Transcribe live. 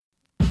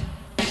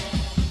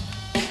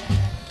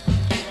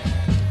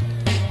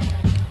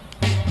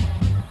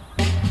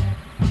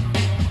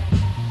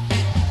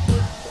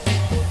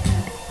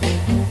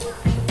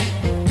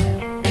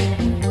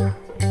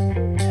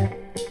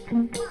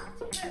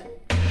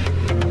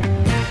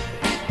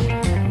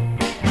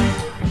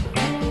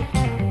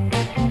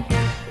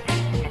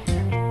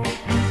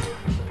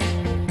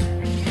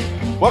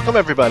Welcome,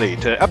 everybody,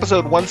 to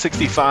episode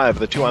 165 of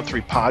the 2 on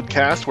 3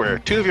 podcast, where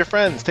two of your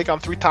friends take on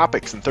three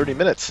topics in 30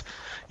 minutes.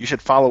 You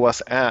should follow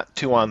us at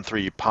 2 on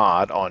 3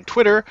 pod on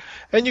Twitter,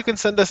 and you can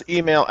send us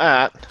email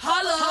at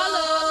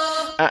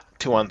at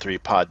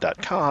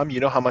 2on3pod.com. You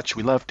know how much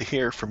we love to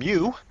hear from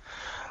you.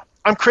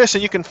 I'm Chris,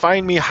 and you can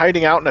find me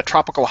hiding out in a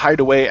tropical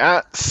hideaway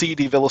at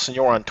CD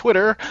Villasenor on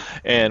Twitter.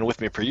 And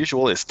with me, per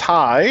usual, is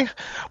Ty.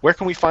 Where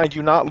can we find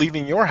you not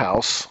leaving your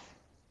house?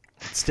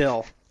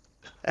 Still.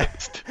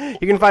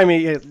 You can find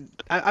me,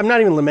 I'm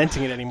not even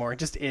lamenting it anymore, it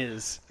just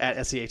is, at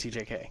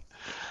SEATJK.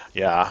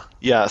 Yeah.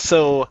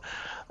 So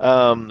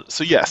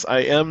yes, I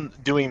am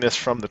doing this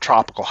from the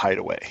tropical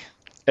hideaway.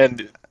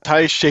 And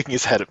Ty is shaking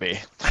his head at me.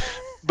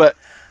 But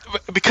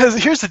because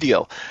here's the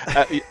deal.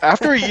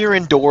 After a year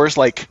indoors,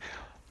 like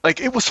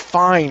it was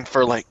fine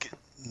for like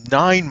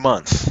 9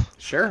 months.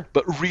 Sure.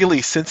 But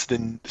really since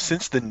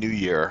the new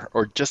year,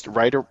 or just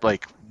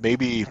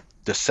maybe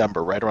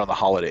December, right around the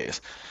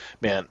holidays,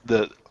 man,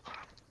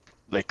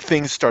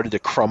 things started to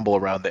crumble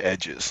around the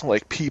edges.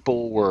 Like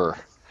people were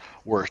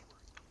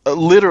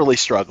literally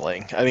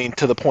struggling. I mean,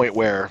 to the point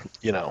where,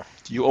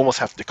 you almost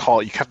have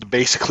to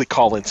basically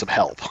call in some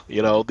help,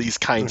 these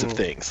kinds of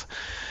things.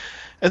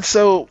 And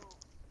so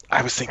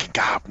I was thinking,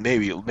 God,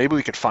 maybe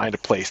we could find a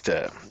place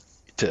to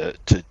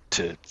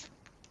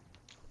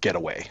get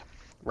away.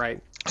 Right.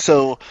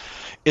 So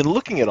in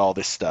looking at all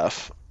this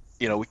stuff,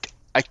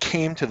 I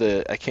came to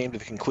the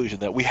conclusion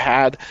that we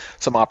had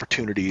some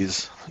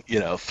opportunities,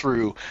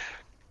 through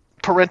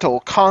parental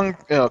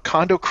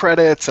condo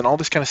credits and all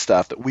this kind of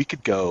stuff, that we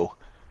could go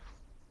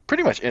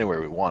pretty much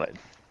anywhere we wanted.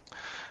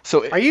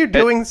 So are you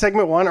doing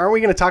segment one? Aren't we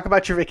going to talk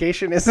about your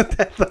vacation? Isn't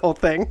that the whole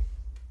thing?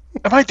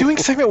 Am I doing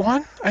segment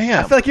one? I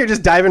am. I feel like you're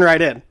just diving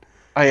right in.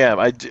 I am.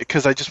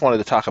 Because I just wanted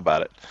to talk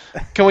about it.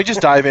 Can we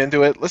just dive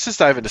into it? Let's just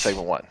dive into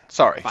segment one.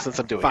 Sorry, fine, since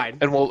I'm doing fine.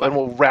 it, and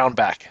we'll round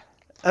back.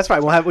 That's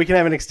fine. We can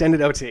have an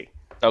extended OT.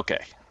 Okay,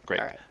 great.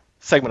 All right.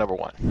 Segment number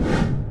one.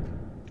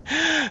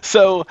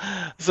 So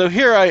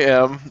here I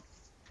am,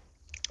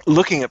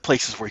 looking at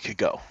places where you could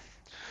go,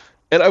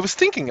 and I was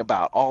thinking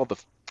about all the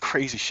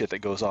crazy shit that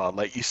goes on.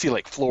 Like you see,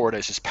 like Florida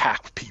is just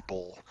packed with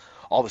people,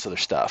 all this other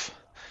stuff.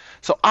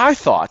 So I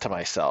thought to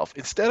myself,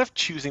 instead of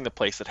choosing the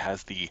place that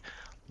has the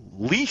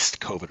least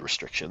COVID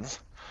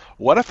restrictions,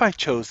 what if I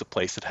chose the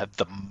place that had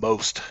the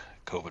most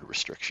COVID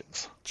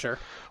restrictions? Sure.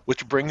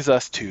 Which brings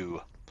us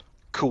to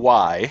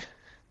Kauai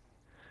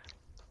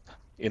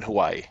in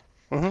Hawaii,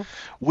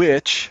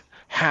 which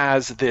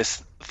has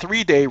this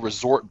 3-day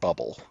resort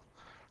bubble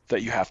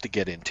that you have to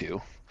get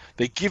into.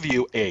 They give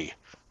you a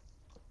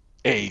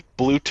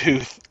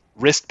Bluetooth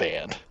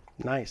wristband.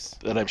 Nice.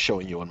 That I'm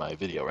showing you in my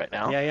video right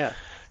now. Yeah.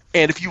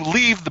 And if you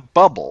leave the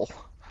bubble,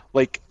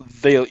 like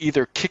they'll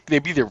either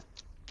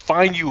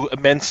fine you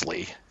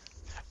immensely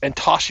and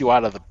toss you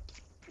off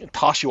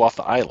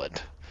the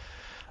island,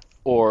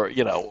 or I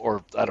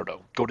don't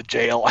know, go to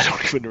jail. I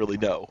don't even really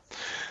know.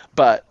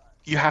 But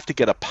you have to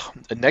get a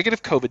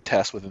negative COVID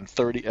test within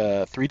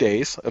 3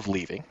 days of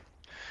leaving.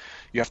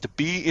 You have to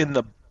be in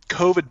the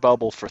COVID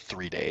bubble for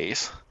 3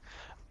 days.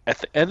 At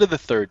the end of the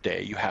third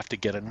day, you have to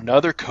get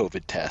another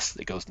COVID test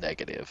that goes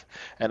negative.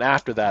 And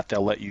after that,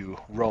 they'll let you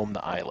roam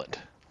the island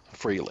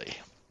freely.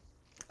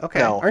 Okay.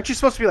 Now, aren't you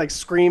supposed to be like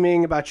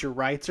screaming about your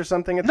rights or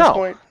something at this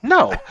point?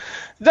 No.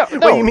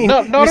 What you mean?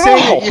 No,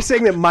 you're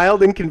saying that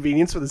mild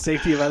inconvenience for the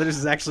safety of others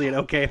is actually an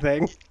okay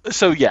thing?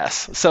 So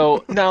yes.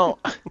 So now,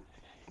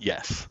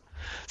 yes.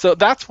 So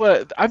that's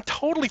what I'm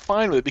totally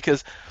fine with,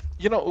 because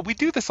we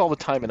do this all the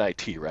time in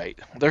IT, right?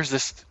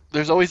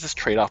 There's always this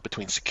trade-off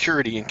between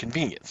security and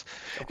convenience.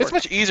 It's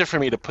much easier for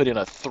me to put in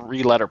a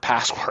 3-letter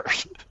password,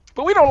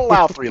 but we don't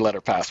allow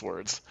 3-letter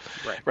passwords,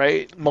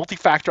 right?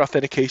 Multi-factor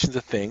authentication is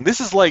a thing. This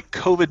is like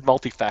COVID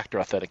multi-factor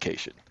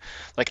authentication.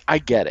 Like, I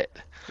get it.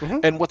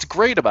 And what's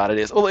great about it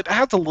is, it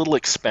adds a little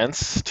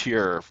expense to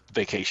your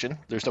vacation.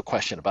 There's no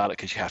question about it,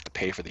 because you have to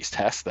pay for these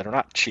tests that are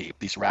not cheap.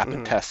 These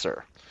rapid tests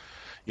are,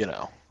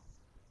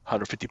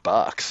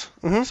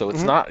 $150. So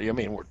it's not.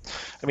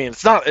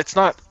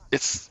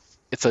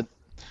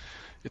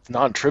 It's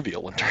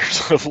non-trivial in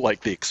terms of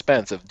like the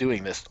expense of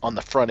doing this on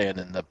the front end,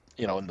 and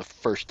in the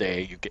first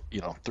day you get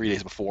 3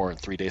 days before and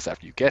 3 days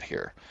after you get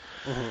here.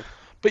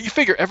 But you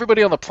figure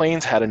everybody on the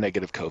planes had a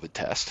negative COVID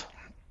test,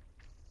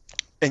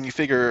 and you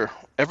figure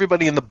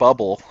everybody in the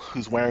bubble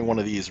who's wearing one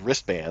of these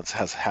wristbands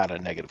has had a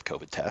negative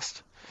COVID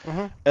test,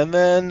 and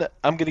then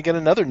I'm going to get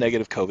another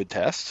negative COVID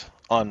test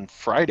on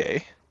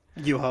Friday.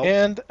 You hope.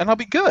 And I'll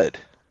be good.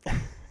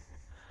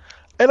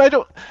 And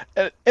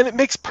it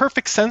makes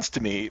perfect sense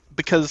to me,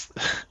 because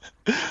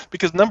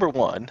number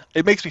one,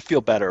 it makes me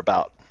feel better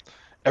about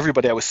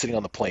everybody I was sitting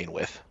on the plane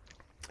with.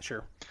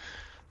 Sure.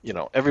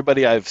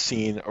 Everybody I've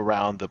seen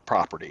around the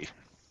property.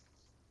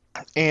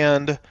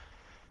 And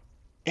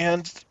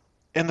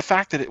the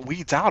fact that it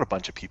weeds out a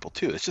bunch of people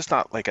too. It's just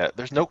not like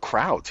there's no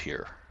crowds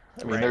here.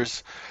 I mean,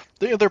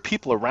 there are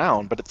people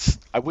around, but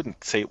I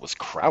wouldn't say it was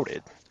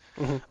crowded.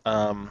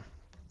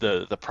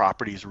 The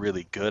property is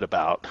really good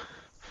about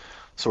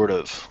sort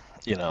of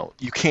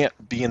you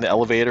can't be in the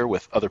elevator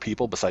with other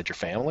people besides your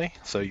family.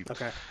 So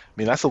Okay. I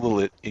mean, that's a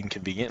little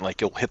inconvenient.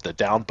 Like you'll hit the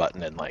down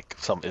button and like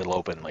it'll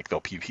open, like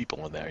there'll be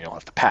people in there. You don't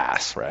have to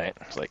pass, right?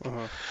 It's like,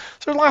 Mhm.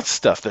 so there's lots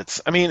of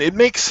stuff I mean, it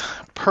makes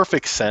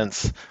perfect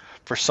sense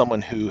for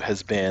someone who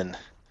has been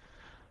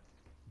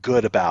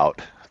good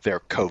about their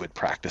COVID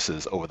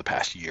practices over the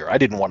past year. I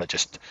didn't want to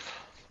just,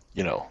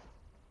 you know,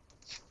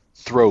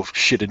 throw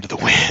shit into the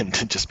wind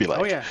and just be Oh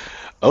like, yeah.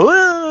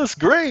 oh, that's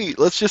great.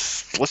 Let's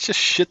just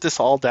shit this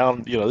all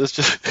down. This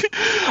just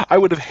I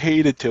would have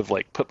hated to have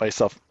like put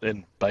myself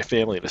and my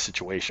family in a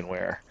situation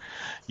where,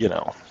 you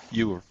know,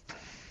 you've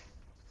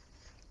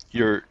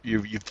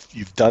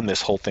done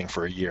this whole thing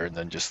for a year and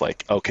then just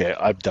like, okay,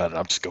 I'm done.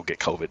 I'm just go get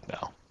COVID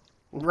now.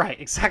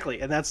 Right, exactly,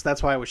 and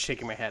that's why I was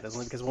shaking my head,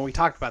 because when we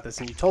talked about this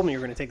and you told me you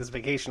were going to take this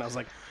vacation, I was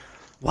like,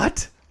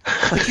 "What?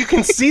 Like you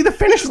can see the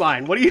finish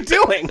line? What are you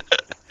doing?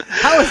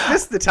 How is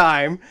this the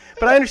time?"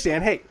 But I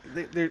understand. Hey,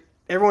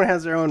 everyone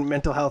has their own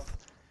mental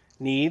health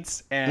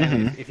needs,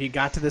 and if you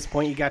got to this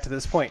point, you got to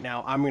this point.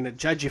 Now I'm going to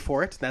judge you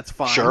for it. That's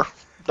fine. Sure,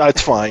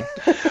 that's fine,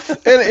 and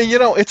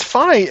it's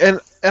fine, and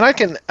I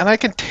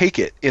can take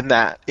it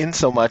in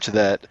so much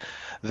that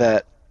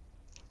the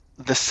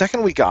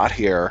second we got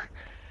here.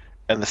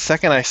 And the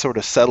second I sort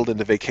of settled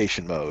into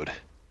vacation mode,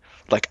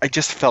 like I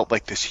just felt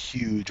like this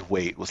huge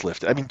weight was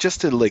lifted. I mean,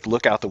 just to like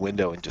look out the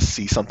window and just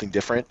see something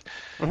different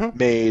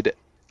made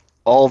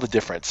all the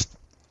difference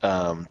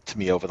to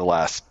me over the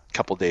last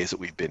couple days that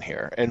we've been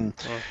here. And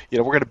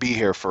we're going to be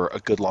here for a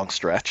good long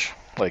stretch,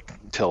 like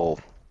until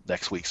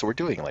next week. So we're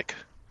doing like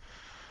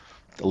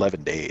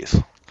 11 days.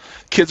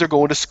 Kids are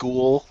going to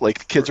school. Like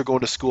the kids are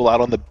going to school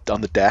out on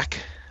the deck.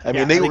 I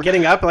mean, they were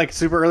getting up like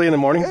super early in the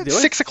morning to do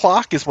it. 6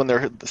 o'clock is when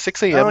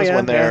 6 a.m. is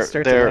when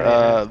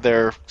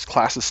their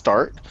classes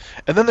start,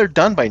 and then they're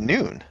done by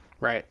noon.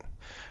 Right.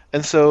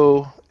 And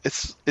so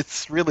it's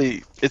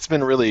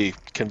been really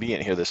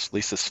convenient here. This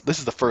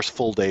is the first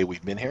full day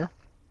we've been here.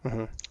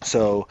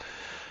 So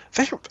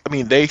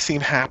they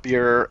seem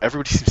happier.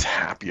 Everybody seems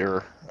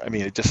happier. I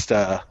mean, it just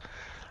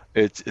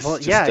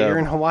you're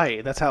in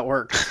Hawaii. That's how it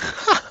works.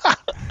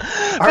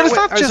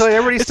 So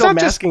everybody's still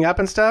masking up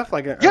and stuff?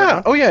 Like,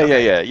 yeah. Oh, yeah,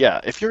 okay. yeah.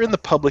 If you're in the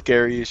public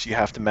areas, you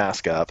have to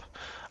mask up.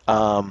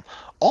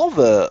 All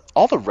the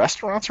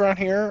restaurants around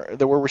here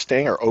where we're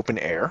staying are open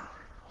air,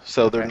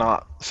 so they're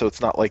not. So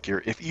it's not like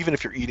even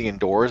if you're eating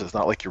indoors, it's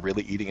not like you're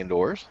really eating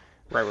indoors.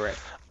 Right.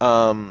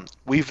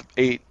 We've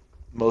eaten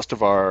most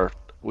of our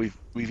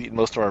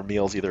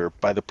meals either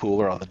by the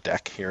pool or on the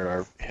deck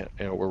here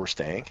where we're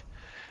staying.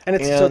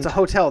 So it's a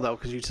hotel though,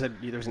 because you said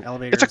there's an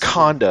elevator. It's a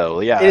condo,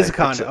 yeah. It is a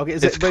condo. Okay,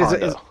 it's a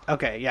condo.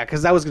 Okay, yeah.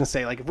 Because I was going to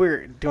say, like, if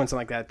we're doing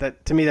something like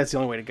that, to me, that's the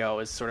only way to go.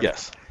 Is sort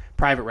of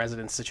private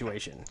residence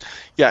situation.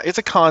 Yeah, it's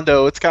a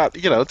condo.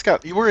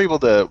 We're able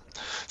to.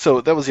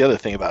 So that was the other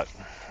thing about.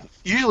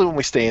 Usually when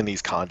we stay in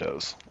these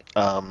condos,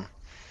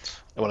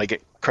 when I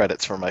get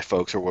credits from my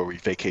folks or where we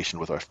vacation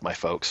with my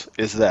folks,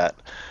 is that,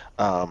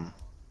 you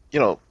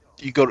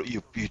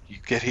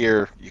get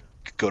here, you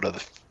go to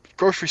the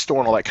grocery store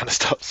and all that kind of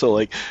stuff. So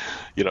like,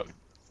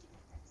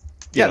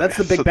 that's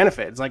the big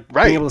benefit. It's like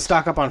being able to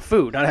stock up on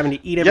food, not having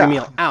to eat every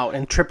meal out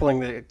and tripling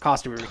the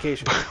cost of your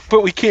vacation.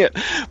 But we can't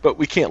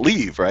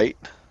leave, right?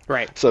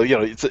 Right. So you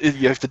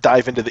have to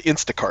dive into the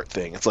Instacart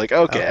thing. It's like,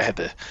 okay, I had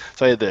to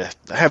have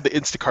the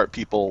Instacart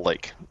people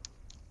like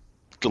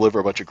deliver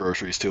a bunch of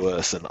groceries to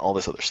us and all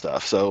this other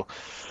stuff. So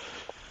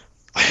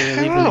leave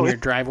them in your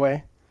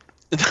driveway.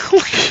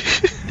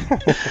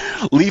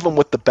 Leave them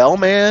with the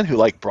bellman who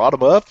like brought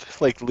them up.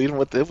 Like leave them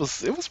with it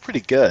was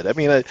pretty good. I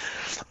mean, I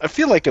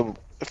feel like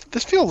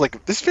this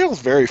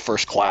feels very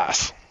first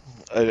class.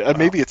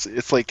 Maybe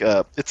it's like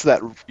it's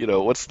that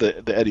what's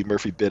the Eddie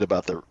Murphy bit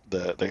about the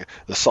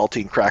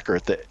saltine cracker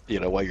at the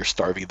while you're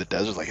starving in the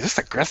desert. Like, is this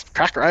the best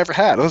cracker I ever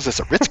had? Oh, is this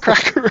a Ritz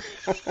cracker?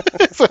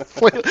 It's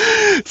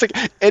like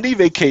any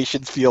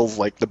vacation feels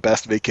like the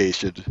best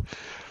vacation.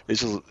 It's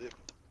just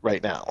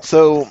right now.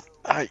 So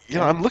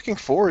I'm looking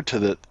forward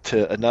to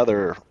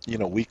another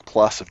week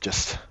plus of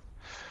just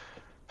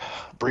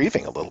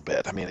breathing a little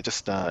bit. I mean, it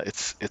just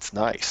it's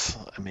nice.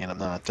 I mean, I'm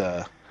not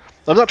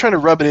trying to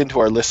rub it into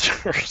our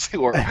listeners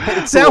who are.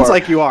 It sounds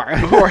like you are.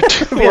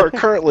 who are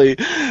currently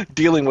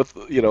dealing with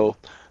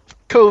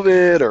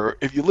COVID, or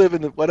if you live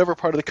in whatever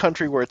part of the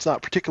country where it's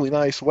not particularly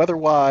nice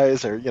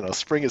weather-wise, or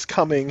spring is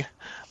coming.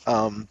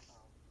 What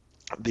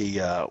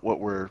I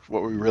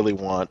really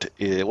want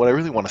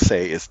to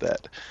say is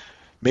that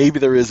maybe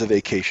there is a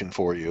vacation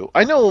for you.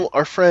 I know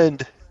our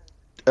friend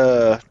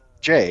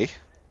Jay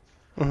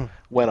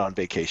went on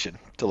vacation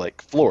to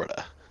like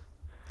Florida.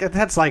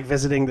 That's like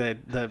visiting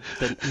the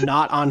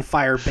not on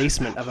fire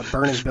basement of a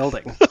burning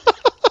building.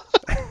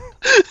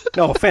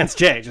 No offense,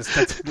 Jay. Just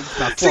that's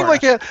not Florida.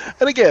 Like, yeah,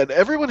 and again,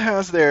 everyone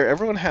gets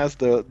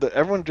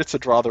to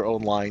draw their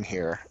own line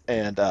here,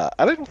 and I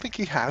don't think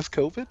he has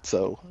COVID,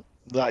 so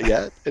not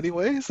yet,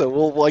 anyway.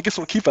 So I guess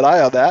we'll keep an eye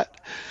on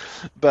that.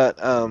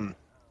 But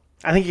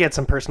I think he had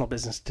some personal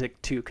business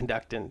to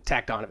conduct and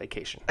tacked on a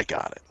vacation. I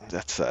got it.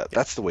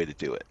 That's the way to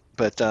do it.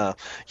 But I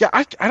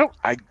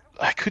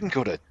couldn't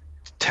go to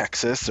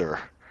Texas or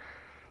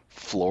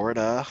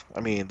Florida. I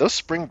mean, those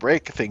spring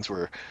break things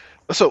were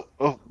so.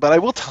 Oh, but I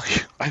will tell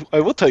you, I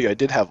will tell you, I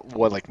did have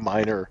one like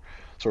minor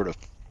sort of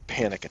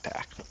panic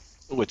attack,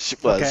 which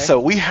was Okay. so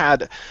we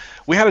had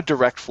a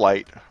direct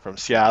flight from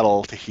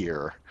Seattle to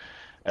here,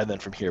 and then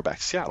from here back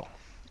to Seattle.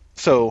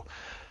 So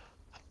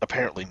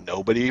apparently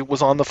nobody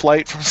was on the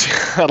flight from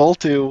Seattle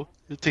to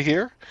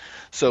here.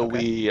 So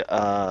Okay.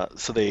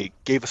 so they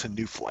gave us a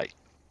new flight,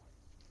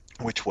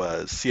 which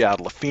was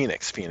Seattle to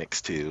Phoenix,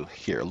 Phoenix to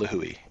here,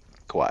 Lihue,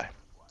 Kauai.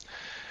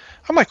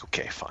 I'm like,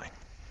 okay, fine.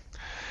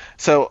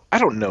 So I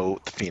don't know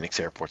what the Phoenix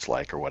airport's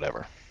like or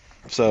whatever.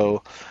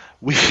 So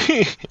we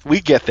we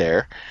get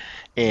there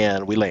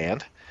and we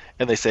land,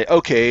 and they say,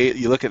 okay,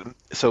 you look at.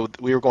 So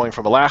we were going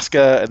from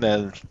Alaska, and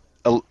then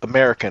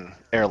American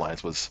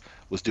Airlines was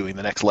doing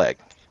the next leg.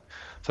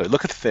 So I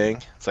look at the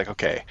thing. It's like,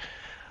 okay,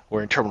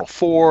 we're in Terminal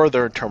 4.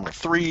 They're in Terminal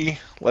 3.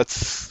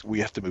 We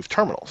have to move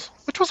terminals,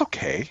 which was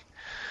okay.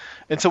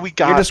 And so we You're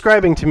got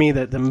describing to me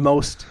that the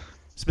most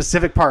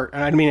specific part,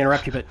 and I didn't mean to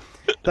interrupt you, but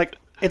like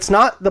it's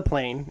not the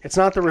plane, it's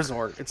not the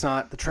resort, it's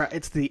not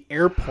it's the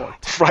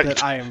airport Right.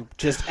 that I am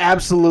just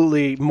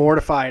absolutely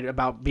mortified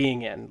about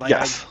being in. Like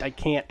Yes. I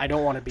can't, I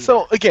don't want to be.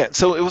 So again,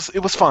 so it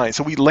was fine.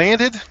 So we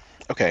landed.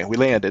 Okay, we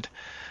landed.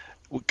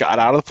 We got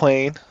out of the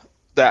plane.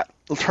 That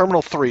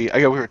Terminal 3.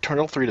 We were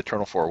Terminal 3 to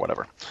Terminal 4,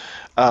 whatever.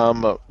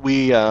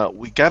 We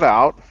got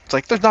out. It's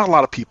like there's not a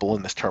lot of people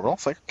in this terminal.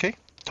 It's like, okay,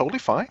 totally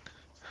fine.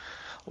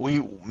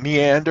 We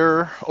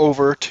meander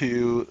over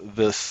to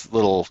this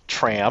little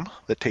tram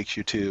that takes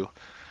you to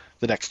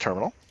the next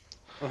terminal.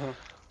 Mhm.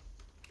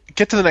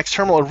 Get to the next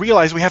terminal and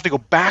realize we have to go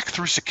back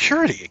through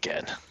security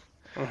again,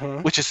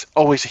 Mhm. which is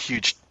always a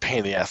huge pain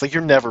in the ass. Like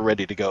you're never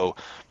ready to go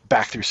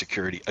back through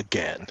security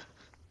again.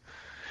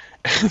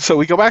 So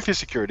we go back through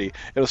security.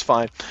 It was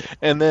fine,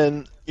 and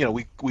then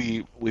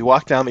we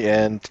walk down the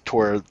end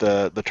toward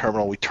the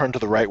terminal. We turn to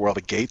the right where all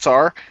the gates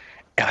are,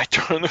 and I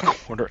turn the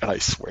corner, and I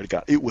swear to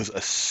God, it was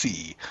a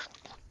sea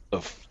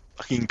of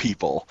fucking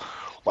people,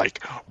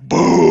 like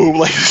boom,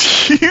 like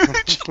it's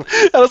huge.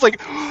 And I was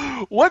like,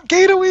 what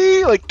gate are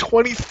we? Like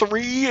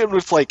 23, and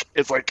it's like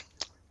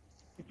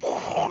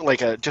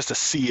just a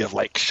sea of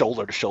like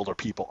shoulder to shoulder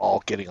people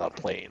all getting on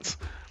planes.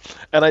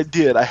 And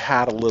I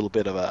had a little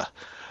bit of a.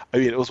 I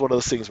mean, it was one of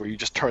those things where you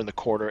just turn the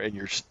corner and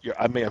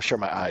I mean, I'm sure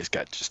my eyes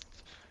got just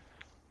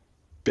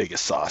big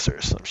as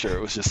saucers. I'm sure it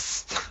was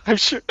just, I'm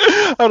sure,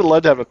 I would have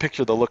loved to have a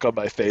picture of the look on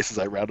my face as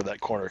I rounded that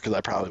corner because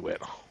I probably went,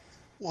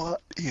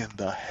 what in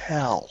the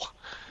hell?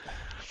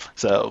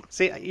 So,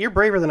 See, you're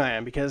braver than I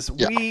am because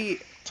Yeah.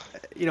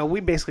 we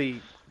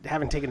basically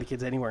haven't taken the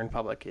kids anywhere in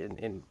public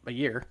in a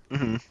year,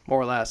 hmm more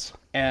or less,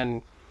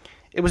 and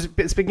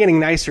it's been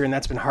getting nicer, and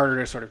that's been harder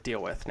to sort of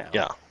deal with now.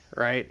 yeah,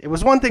 Right. It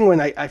was one thing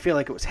when I feel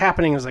like it was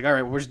happening. It was like, all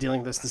right, we're just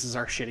dealing with this. This is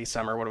our shitty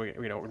summer. What do we're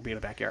going to be in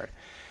the backyard.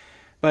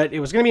 But it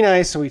was going to be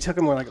nice. So we took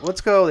them. We're like, let's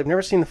go. They've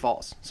never seen the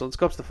falls. So let's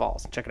go up to the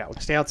falls and check it out. We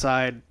can stay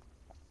outside.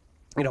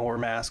 Wear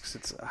masks.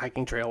 It's a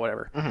hiking trail,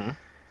 whatever. hmm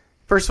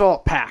First of all,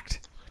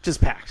 packed.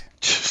 Just packed.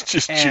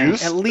 just And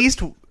juice. at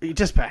least,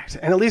 just packed.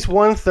 And at least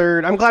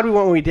 1/3. I'm glad we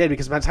went when we did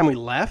because by the time we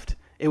left,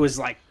 it was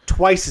like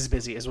twice as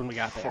busy as when we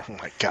got there. Oh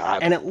my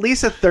God. And at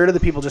least 1/3 of the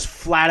people just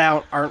flat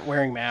out aren't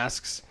wearing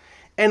masks.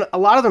 And a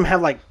lot of them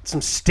have like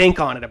some stink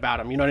on it about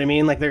them. You know what I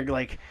mean? Like they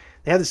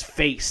have this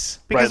face.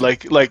 Right,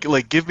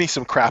 like, give me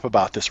some crap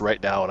about this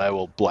right now, and I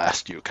will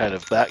blast you. Kind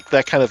of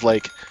that kind of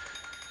like,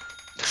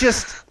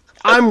 just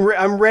I'm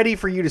ready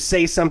for you to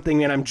say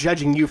something, and I'm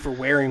judging you for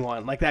wearing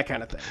one, like that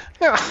kind of thing.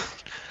 yeah,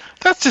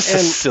 that's just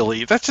And-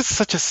 silly. That's just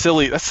such a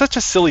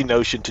silly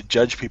notion to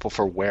judge people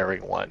for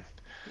wearing one.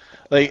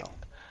 Like,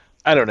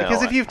 I don't know.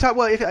 Because if you've talked,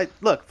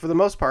 look, for the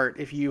most part,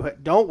 if you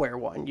don't wear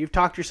one, you've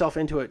talked yourself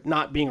into it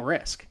not being a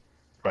risk.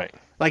 Right.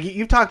 Like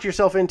you've talked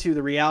yourself into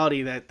the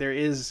reality that there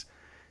is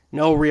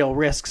no real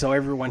risk. So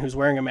everyone who's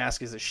wearing a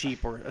mask is a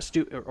sheep or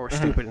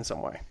stupid in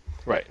some way.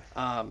 Right.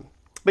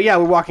 But yeah,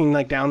 we're walking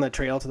like down the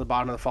trail to the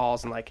bottom of the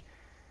falls, and like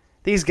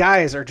these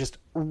guys are just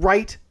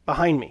right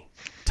behind me,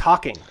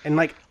 talking, and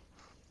like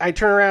I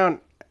turn around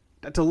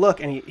to look,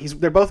 and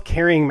they're both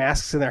carrying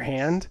masks in their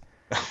hand,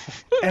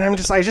 and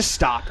I just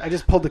stopped. I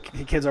just pulled the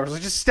kids over. I was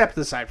like, just step to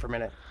the side for a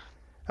minute.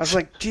 I was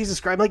like, Jesus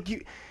Christ!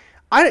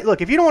 I'm like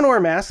look, if you don't want to wear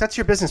a mask, that's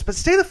your business, but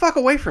stay the fuck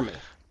away from me.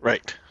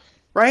 Right.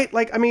 Right?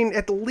 Like, I mean,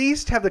 at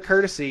least have the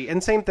courtesy.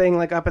 And same thing,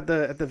 like up at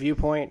the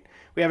viewpoint,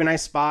 we have a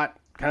nice spot,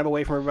 kind of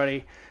away from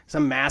everybody.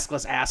 Some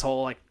maskless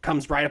asshole like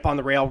comes right up on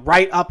the rail,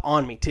 right up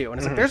on me too. And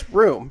it's like, there's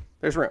room.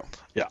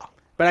 Yeah.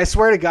 But I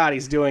swear to God,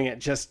 he's doing it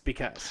just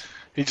because.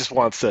 He just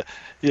wants to,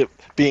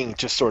 being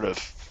just sort of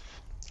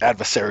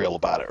adversarial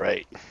about it,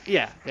 right?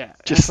 Yeah.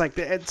 Just- It's like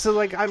so.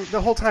 Like I'm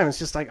the whole time. It's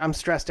just like I'm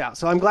stressed out.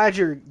 So I'm glad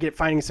you're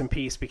finding some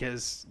peace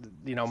because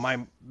my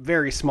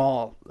very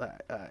small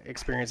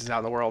experiences out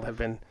in the world have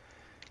been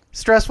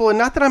stressful. And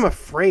not that I'm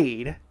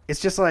afraid. It's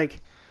just like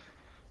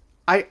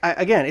I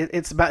again,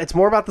 it's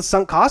more about the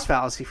sunk cost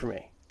fallacy for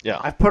me. Yeah.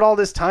 I've put all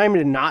this time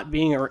into not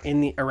being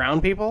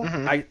around people.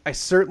 Mm-hmm. I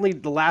certainly,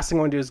 the last thing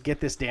I want to do is get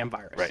this damn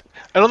virus. Right.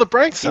 And You know? on the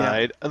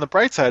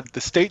bright side,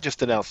 the state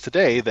just announced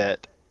today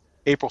that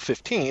April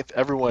 15th,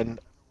 everyone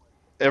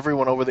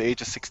over the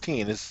age of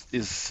 16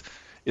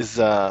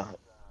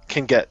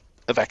 can get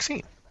a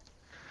vaccine.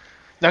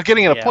 Now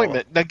getting an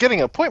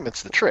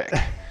appointment's the trick.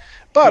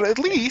 But at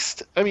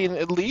least, I mean,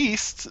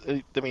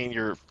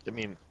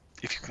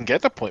 if you can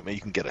get an appointment,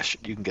 you can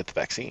get the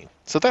vaccine.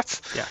 So that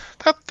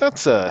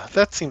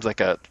seems like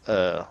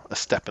a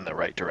step in the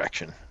right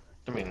direction.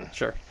 I mean,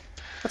 Sure.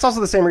 That's also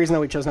the same reason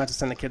that we chose not to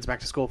send the kids back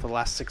to school for the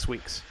last 6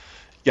 weeks.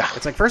 yeah,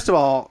 It's like, first of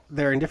all,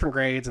 they're in different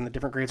grades, and the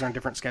different grades are on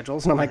different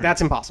schedules, and I'm like,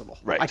 that's impossible.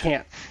 Right. I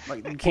can't.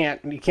 Like, you can't.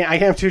 I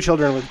have 2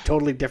 children with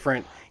totally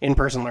different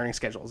in-person learning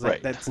schedules.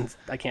 Right.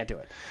 I can't do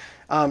it.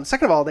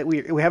 Second of all, that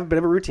we have a bit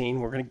of a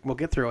routine. We'll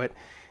get through it,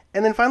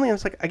 and then finally, I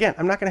was like, again,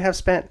 I'm not going to have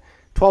spent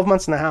 12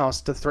 months in the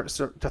house to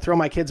throw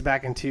my kids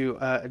back into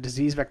a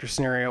disease vector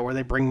scenario where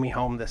they bring me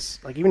home this,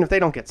 like, even if they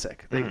don't get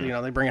sick, they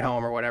they bring it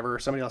home or whatever, or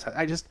somebody else has.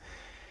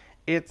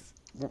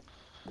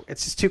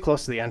 It's just too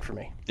close to the end for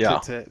me. Yeah.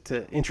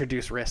 To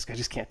introduce risk. I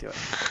just can't do it.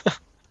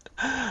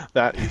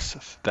 that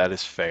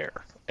is fair.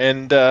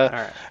 And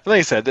right. like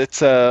I said,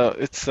 things are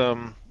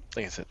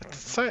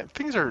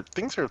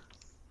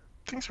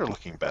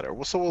looking better.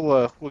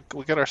 We'll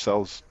get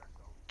ourselves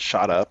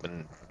shot up,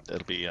 and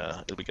it'll be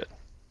good.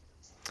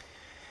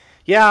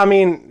 Yeah, I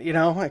mean,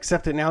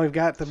 except that now we've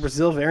got the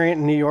Brazil variant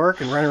in New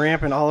York and running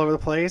rampant all over the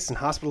place, and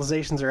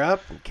hospitalizations are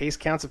up, and case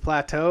counts have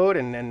plateaued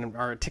and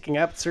are ticking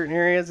up in certain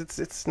areas.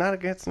 It's not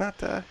great,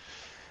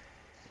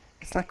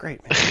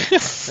 man.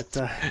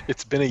 But,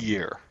 It's been a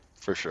year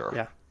for sure.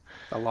 yeah,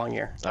 a long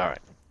year. All right.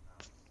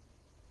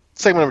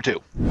 Segment number 2.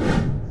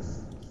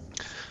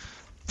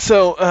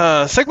 So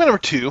segment number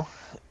 2,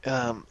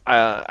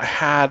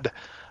 I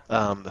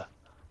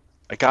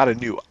got a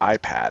new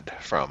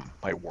iPad from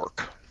my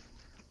work.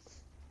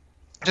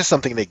 Just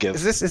something they give.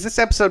 Is this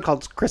episode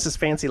called Chris's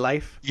Fancy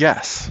Life?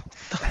 Yes.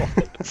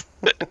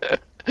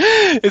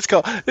 It's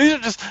called. These are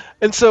just,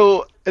 and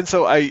so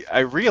I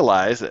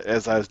realized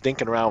as I was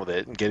dinking around with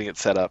it and getting it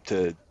set up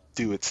to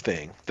do its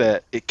thing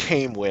that it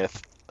came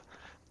with,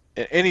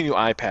 any new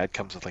iPad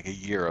comes with like a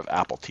year of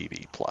Apple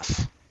TV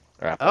Plus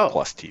or Apple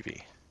Plus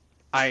TV.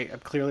 I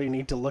clearly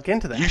need to look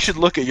into that. You should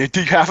look at you. Do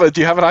you have an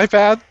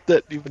iPad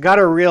that you We got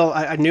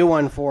a new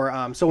one for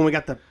so when we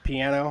got the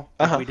piano,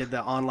 we did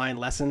the online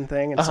lesson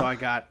thing, and so I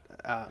got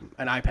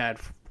an iPad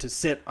to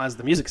sit as in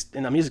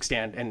the music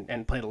stand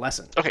and play the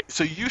lesson. Okay,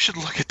 so you should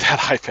look at that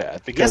iPad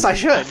Yes, because I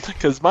should.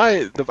 Because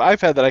the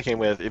iPad that I came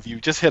with, if you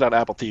just hit on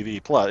Apple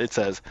TV Plus, it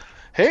says,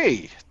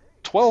 "Hey,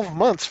 12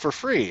 months for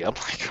free." I'm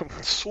like,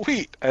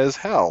 sweet as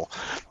hell,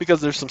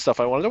 because there's some stuff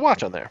I wanted to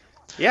watch on there.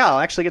 Yeah, I'll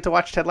actually get to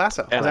watch Ted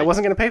Lasso because I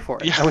wasn't going to pay for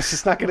it. Yeah, I was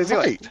just not going to do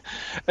it.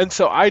 And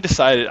so I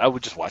decided I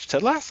would just watch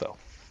Ted Lasso,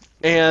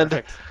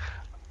 Perfect.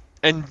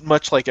 and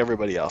much like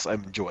everybody else,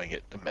 I'm enjoying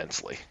it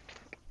immensely.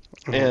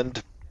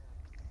 And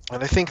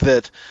I think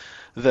that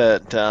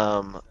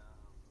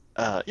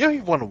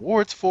you've won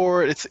awards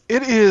for it.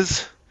 It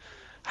is,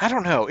 I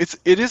don't know, it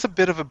is a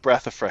bit of a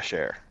breath of fresh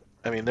air.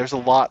 I mean, there's a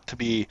lot to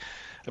be.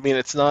 I mean,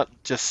 it's not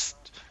just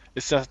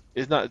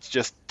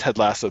Ted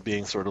Lasso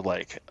being sort of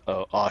like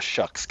aw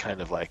shucks,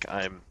 kind of like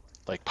I'm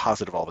like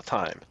positive all the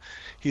time.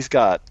 He's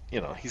got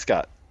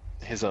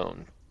his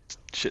own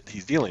shit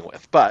he's dealing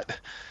with, but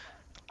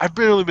I've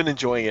really been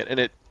enjoying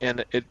it,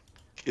 and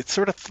it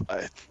sort of,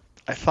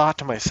 I thought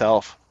to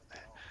myself,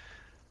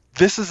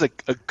 this is a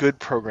good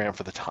program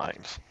for the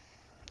times.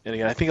 And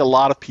again, I think a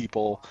lot of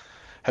people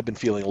have been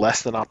feeling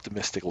less than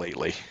optimistic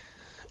lately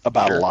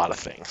about a lot of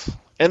things,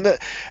 and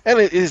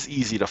it is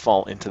easy to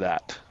fall into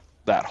that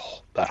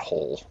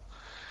hole.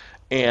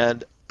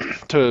 And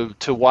to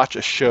watch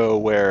a show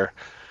where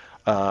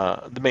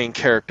the main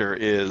character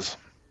is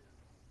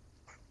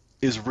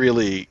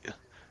really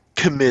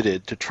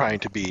committed to trying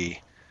to be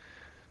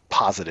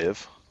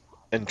positive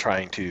and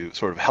trying to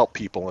sort of help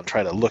people and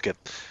try to look at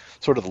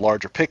sort of the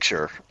larger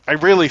picture, I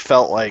really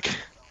felt like,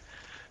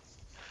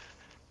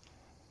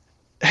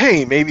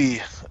 hey,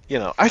 maybe,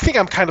 I think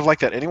I'm kind of like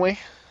that anyway,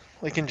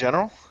 like in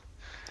general.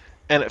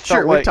 And it felt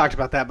Sure, we've talked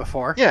about that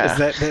before. Yeah. Is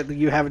that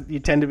you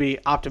tend to be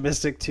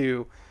optimistic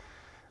to,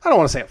 I don't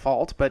want to say at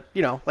fault, but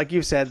like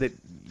you said, that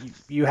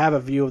you have a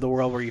view of the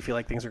world where you feel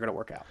like things are going to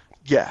work out.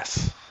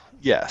 Yes,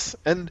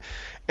 and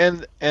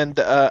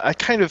I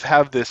kind of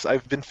have this.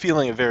 I've been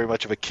feeling very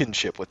much of a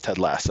kinship with Ted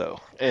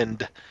Lasso,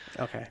 and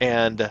Okay.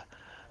 and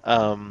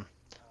I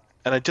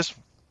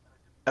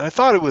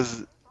thought it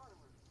was,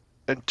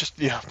 and just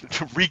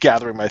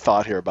regathering my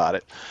thought here about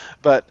it,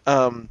 but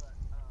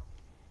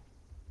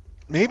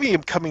maybe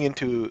I'm coming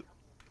into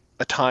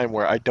a time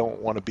where I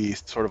don't want to be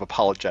sort of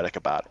apologetic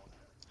about it.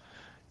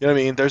 You know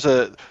what I mean? There's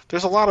a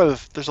lot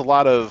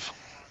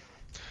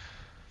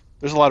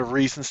of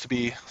reasons to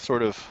be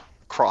sort of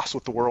cross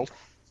with the world,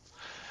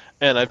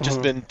 and I've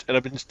just been,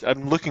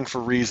 I'm looking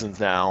for reasons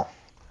now.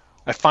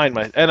 I find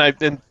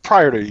and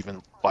prior to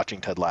even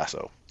watching Ted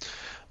Lasso,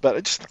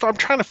 but I'm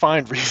trying to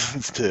find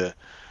reasons to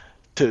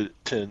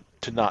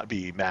to not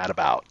be mad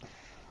about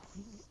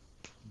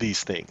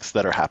these things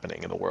that are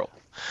happening in the world.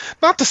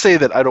 Not to say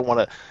that I don't want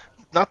to.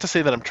 Not to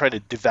say that I'm trying to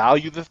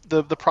devalue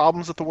the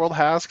problems that the world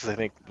has, because I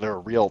think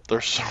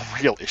there's some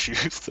real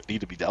issues that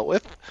need to be dealt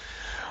with.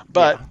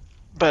 But Yeah.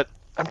 but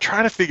I'm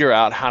trying to figure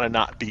out how to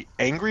not be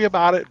angry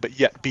about it, but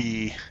yet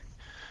be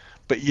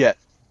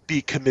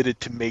committed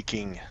to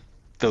making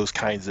those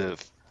kinds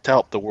of to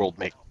help the world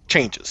make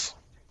changes,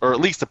 or at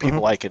least the Hmm.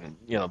 people I can,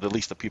 at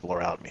least the people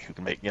around me who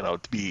can make, you know,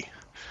 to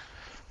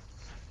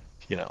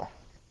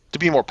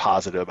be more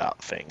positive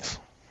about things.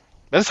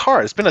 And it's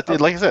hard. It's been like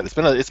I said, it's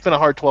been a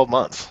hard 12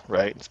 months,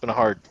 right? It's been a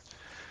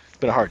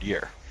hard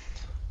year.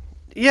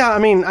 Yeah, I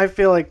mean, I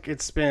feel like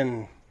it's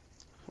been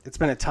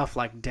a tough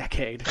like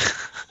decade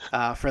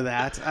for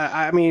that.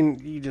 I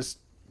mean,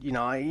 you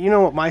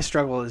know what my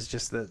struggle is,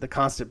 just the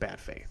constant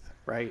bad faith,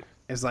 right?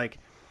 Is like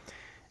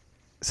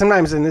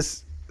sometimes, and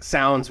this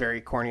sounds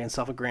very corny and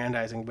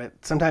self-aggrandizing, but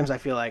sometimes I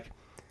feel like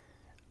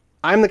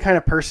I'm the kind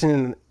of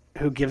person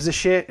who gives a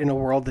shit in a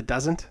world that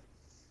doesn't.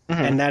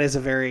 Mm-hmm. And that is a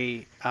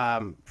very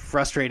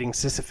frustrating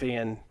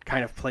Sisyphean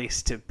kind of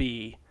place to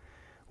be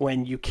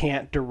when you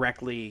can't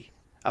directly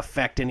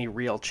affect any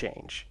real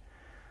change.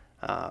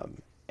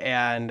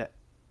 And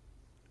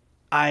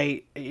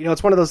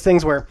it's one of those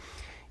things where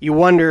you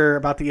wonder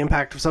about the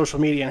impact of social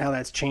media and how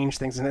that's changed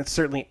things, and it's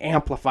certainly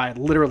amplified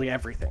literally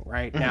everything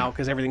right now,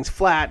 because everything's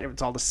flat,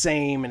 it's all the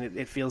same, and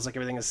it feels like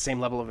everything has the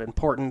same level of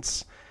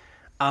importance.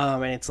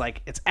 And it's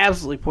like it's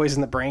absolutely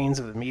poisoned the brains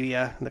of the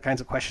media and the kinds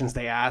of questions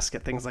they ask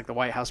at things like the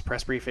White House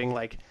press briefing.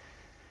 Like,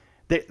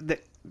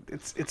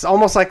 it's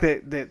almost like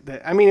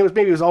I mean,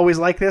 maybe it was always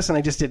like this, and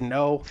I just didn't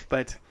know.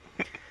 But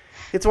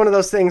it's one of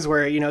those things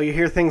where you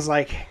hear things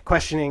like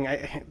questioning.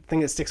 I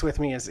thing that sticks with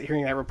me is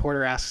hearing that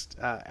reporter asked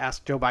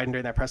Joe Biden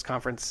during that press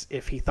conference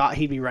if he thought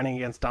he'd be running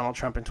against Donald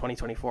Trump in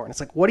 2024, and it's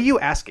like, what are you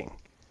asking?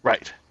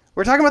 Right.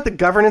 We're talking about the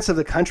governance of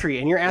the country,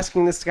 and you're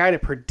asking this guy to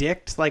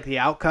predict like the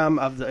outcome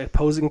of the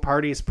opposing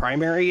party's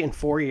primary in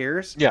 4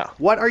 years. Yeah.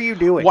 What are you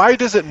doing? Why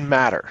does it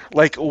matter?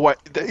 Like, what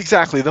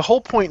exactly? The whole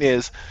point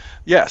is,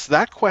 yes,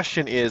 that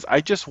question is,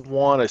 I just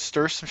want to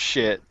stir some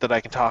shit that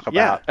I can talk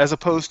about, as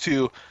opposed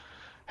to,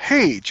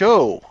 hey,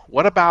 Joe,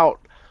 what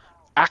about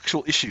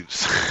actual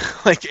issues?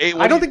 Like, hey,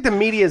 I don't think the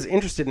media is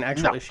interested in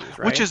actual no, issues,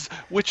 right?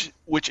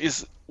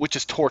 which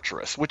is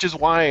torturous. Which is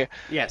why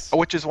Yes.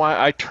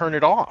 I turn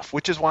it off.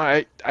 Which is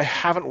why I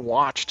haven't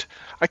watched.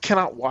 I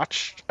can't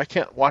watch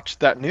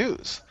that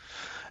news.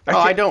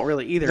 I don't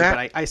really either, that-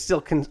 but I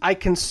still I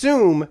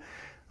consume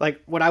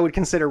like what I would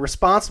consider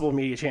responsible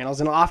media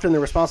channels, and often the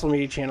responsible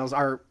media channels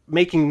are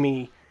making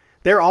me.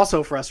 They're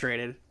also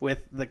frustrated with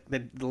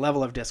the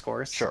level of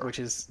discourse, Sure. which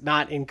is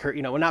not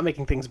we're not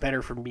making things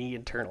better for me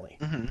internally.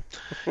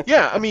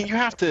 Yeah, I mean, you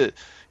have to.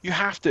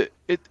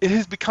 It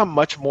has become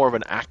much more of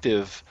an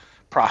active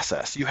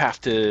process. You have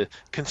to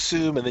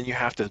consume, and then you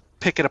have to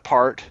pick it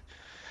apart,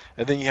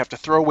 and then you have to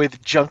throw away the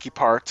junky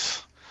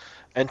parts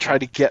and try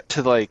to get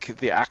to like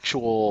the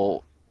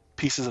actual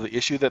pieces of the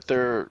issue that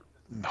they're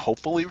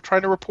hopefully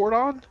trying to report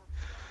on.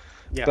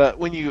 Yeah.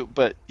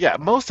 But yeah,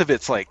 most of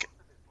it's like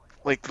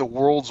the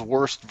world's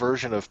worst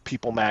version of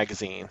People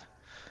magazine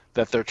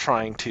that they're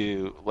trying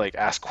to like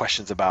ask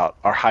questions about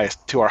our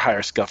highest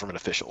government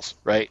officials,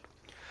 right?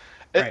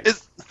 Right.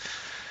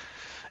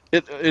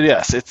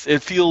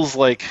 It feels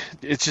like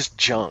it's just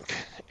junk,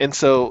 and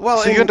so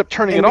you end up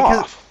turning it because,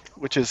 off,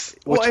 which is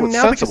and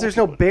now because there's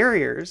no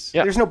barriers.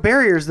 Yeah. There's no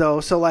barriers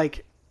though. So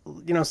like,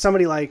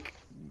 somebody like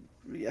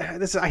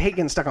this. I hate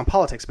getting stuck on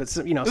politics, but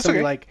somebody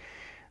okay. like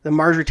the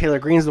Marjorie Taylor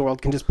Greens of the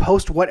world can just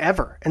post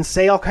whatever and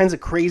say all kinds of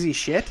crazy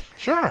shit.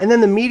 Sure. And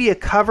then the media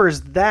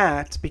covers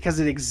that because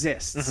it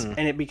exists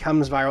and it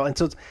becomes viral. And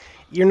so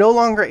you're no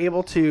longer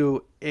able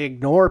to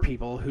ignore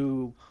people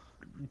who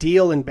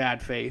deal in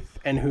bad faith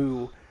and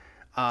who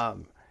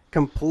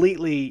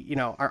completely,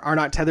 are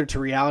not tethered to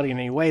reality in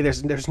any way.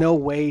 There's no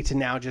way to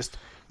now just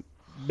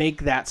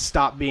make that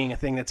stop being a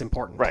thing that's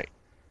important. Right.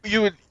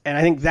 You would, and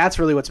I think that's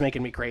really what's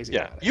making me crazy.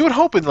 yeah. About it. You would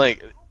hope in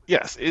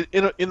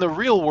in the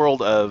real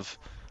world of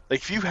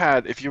like if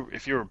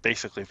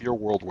your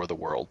world were the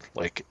world,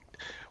 like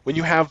when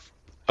you have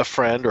a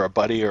friend or a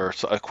buddy or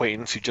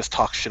acquaintance who just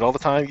talks shit all the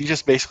time, you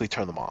just basically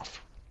turn them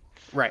off.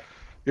 Right.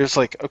 You're just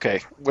like,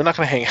 okay, we're not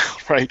going to hang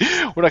out, right?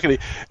 We're not going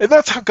to, and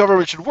that's how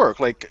government should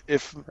work. Like,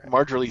 if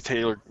Marjorie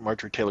Taylor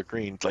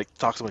Greene like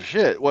talks so much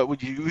shit, what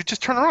would you would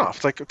just turn her off?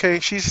 It's like, okay,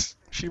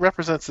 she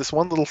represents this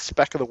one little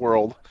speck of the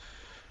world.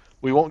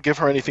 We won't give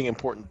her anything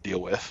important to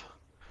deal with,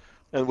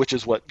 and which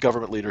is what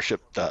government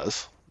leadership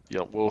does.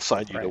 We'll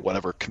assign you to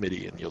whatever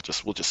committee, and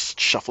we'll just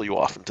shuffle you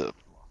off into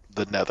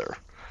the nether.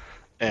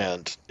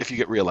 And if you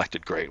get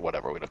reelected, great,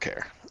 whatever, we don't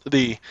care.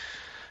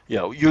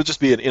 You'll just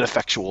be an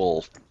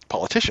ineffectual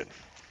politician.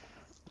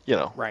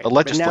 Right. A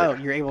legislator. But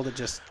now you're able to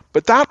just.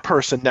 But that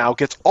person now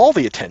gets all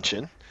the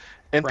attention,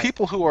 and Right.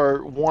 people who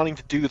are wanting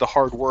to do the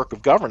hard work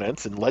of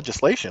governance and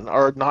legislation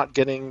are not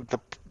getting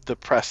the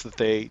press that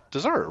they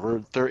deserve,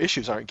 or their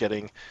issues aren't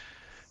getting,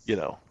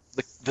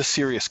 the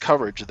serious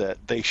coverage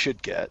that they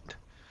should get,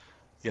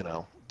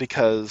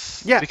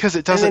 because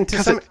it doesn't,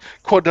 because it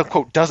quote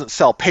unquote doesn't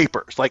sell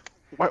papers. Like,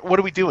 what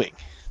are we doing?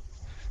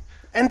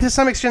 And to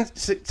some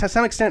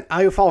extent,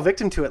 I fall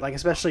victim to it. Like,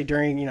 especially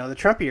during the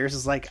Trump years,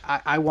 is like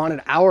I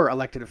wanted our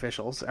elected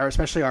officials, or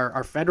especially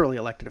our federally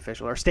elected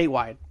officials, or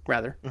statewide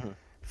rather,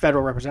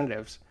 federal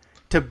representatives,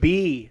 to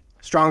be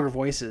stronger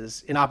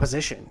voices in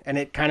opposition. And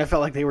it kind of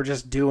felt like they were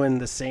just doing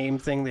the same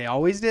thing they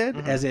always did,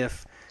 as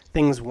if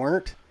things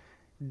weren't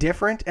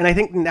different. And I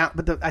think now,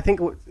 I think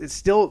it's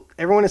still,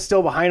 everyone is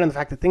still behind on the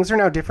fact that things are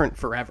now different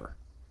forever.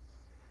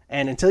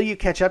 And until you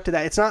catch up to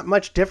that, it's not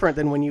much different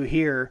than when you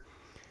hear,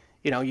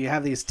 you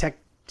have these tech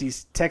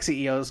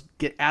CEOs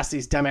get asked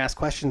these dumbass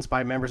questions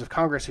by members of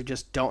Congress who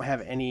just don't have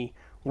any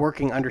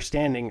working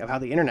understanding of how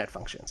the internet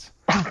functions.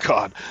 Oh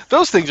God,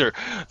 those things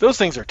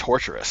are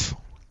torturous.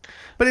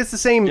 But it's the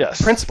same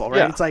principle, right?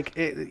 Yeah. It's like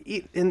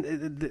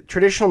in the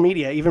traditional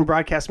media, even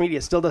broadcast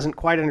media, still doesn't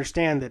quite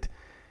understand that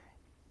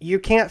you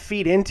can't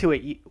feed into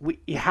it.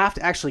 You have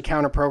to actually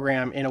counter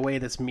program in a way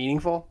that's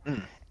meaningful.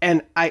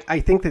 And I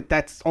think that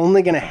that's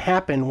only going to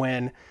happen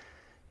when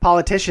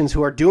politicians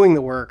who are doing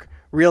the work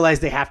realize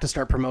they have to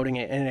start promoting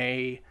it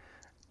in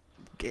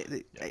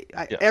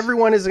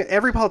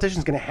every politician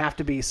is going to have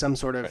to be some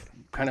sort of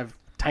kind of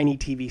tiny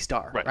TV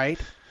star, right?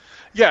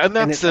 Yeah, and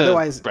that's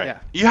otherwise, right. Yeah.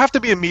 You have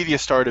to be a media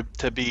star to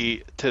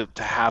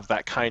have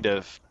that kind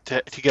of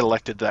to get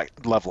elected to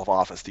that level of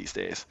office these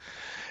days.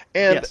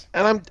 And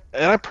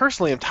I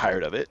personally am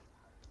tired of it.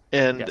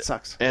 And it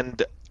sucks.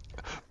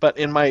 But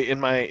in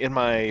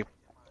my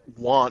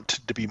want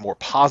to be more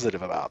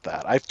positive about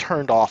that, I've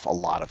turned off a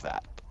lot of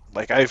that.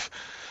 Like I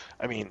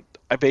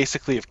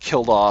basically have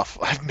killed off.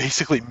 I've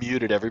basically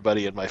muted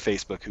everybody in my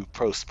Facebook who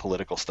posts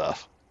political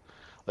stuff.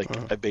 Like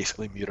I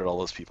basically muted all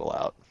those people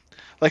out.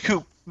 Like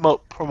who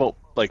promote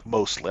like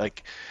mostly.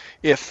 Like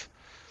if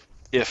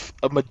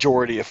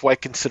I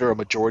consider a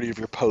majority of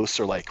your posts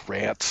are like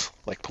rants,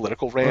 like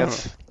political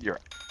rants, you're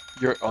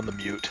on the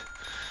mute.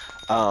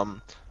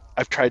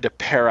 I've tried to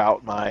pare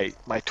out my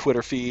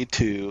Twitter feed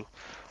to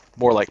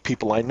more like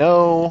people I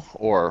know,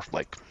 or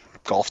like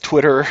golf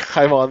Twitter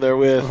I'm on there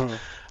with.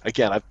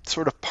 Again, I'm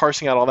sort of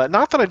parsing out all that.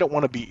 Not that I don't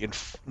want to be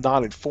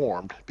not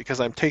informed, because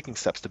I'm taking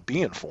steps to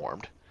be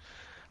informed,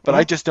 but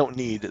I just don't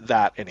need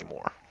that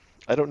anymore.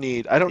 I don't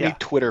need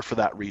Twitter for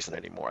that reason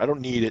anymore. I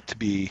don't need it to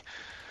be,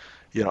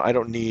 I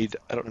don't need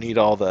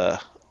all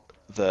the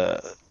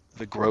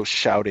gross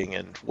shouting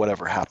and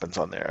whatever happens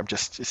on there.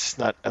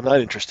 I'm not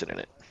interested in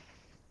it.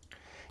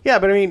 Yeah,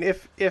 but I mean,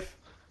 if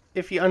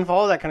you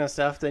unfollow that kind of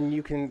stuff, then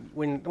you can,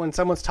 when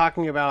someone's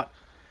talking about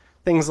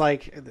things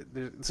like,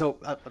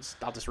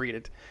 I'll just read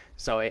it.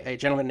 So a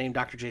gentleman named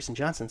Dr. Jason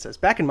Johnson says,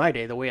 back in my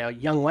day, the way a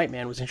young white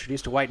man was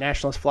introduced to white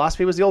nationalist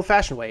philosophy was the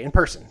old-fashioned way, in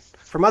person,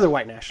 from other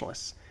white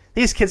nationalists.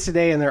 These kids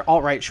today and their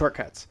alt-right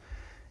shortcuts.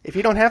 If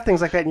you don't have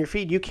things like that in your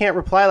feed, you can't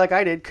reply like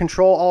I did,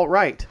 control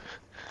alt-right.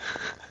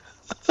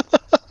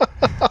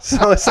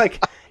 So it's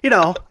like, it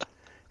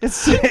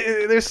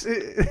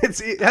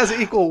has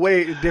equal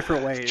way,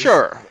 different ways.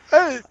 Sure.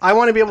 I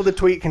want to be able to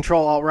tweet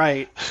control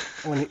alt-right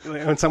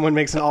when someone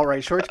makes an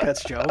alt-right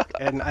shortcuts joke,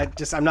 and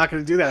I'm not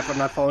going to do that if I'm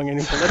not following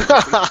any political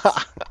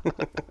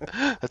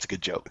tweets. That's a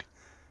good joke.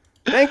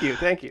 Thank you.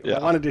 Yeah.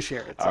 I wanted to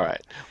share it. So. All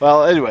right.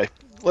 Well, anyway,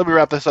 let me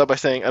wrap this up by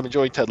saying I'm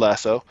enjoying Ted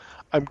Lasso.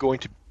 I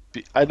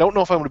don't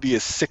know if I'm going to be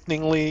as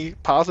sickeningly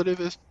positive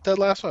as Ted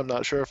Lasso. I'm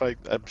not sure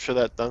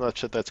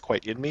that's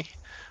quite in me,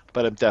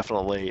 but I'm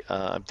definitely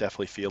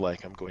feel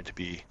like I'm going to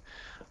be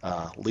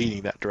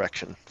leaning that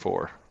direction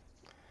for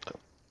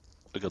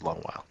a good long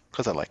while,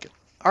 because I like it.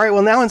 All right,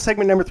 well, now in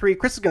segment number 3,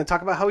 Chris is going to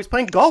talk about how he's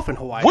playing golf in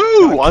Hawaii.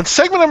 Woo! On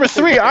segment number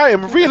 3, I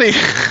am really...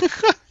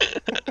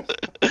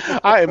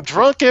 I am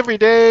drunk every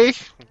day.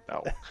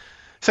 No.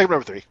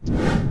 Segment number 3.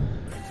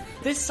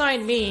 This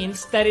sign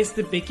means that it's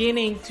the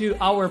beginning to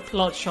our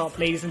plot shop,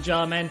 ladies and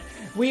gentlemen.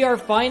 We are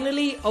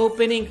finally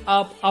opening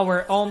up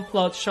our own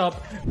plot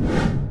shop.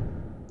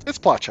 It's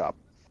Plot Shop.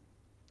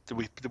 Did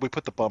we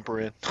put the bumper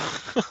in?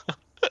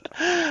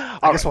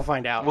 I guess we'll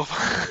find out.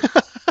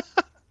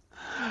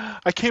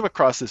 I came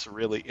across this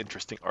really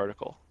interesting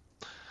article.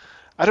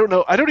 I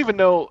don't even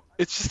know.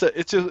 It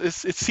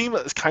seemed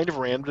it's kind of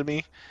random to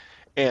me,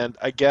 and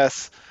I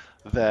guess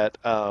that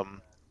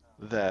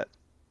that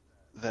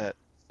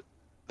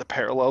the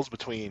parallels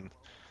between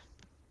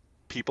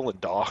people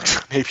and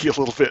dogs maybe a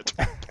little bit.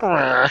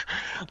 Okay.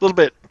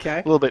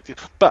 A little bit.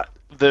 But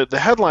the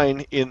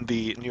headline in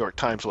the New York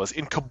Times was,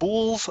 "In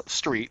Kabul's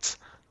streets,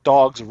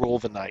 dogs rule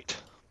the night."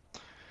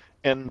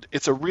 And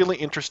it's a really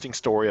interesting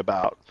story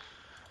about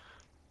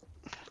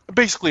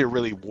basically a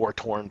really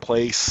war-torn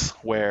place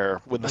where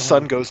when the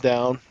sun goes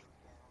down,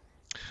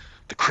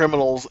 the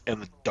criminals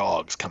and the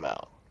dogs come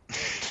out.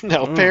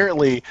 Now,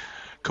 apparently,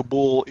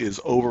 Kabul is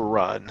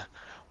overrun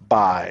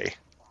by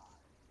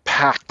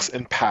packs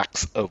and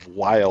packs of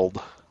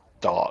wild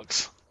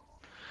dogs.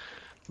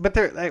 But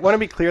I want to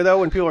be clear,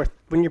 though, when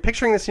you're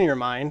picturing this in your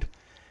mind,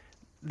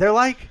 they're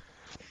like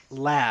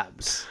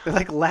labs. They're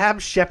like lab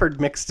shepherd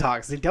mixed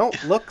dogs. They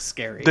don't look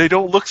scary. They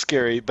don't look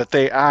scary, but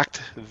they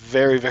act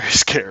very, very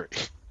scary.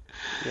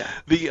 Yeah.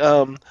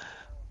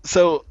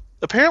 So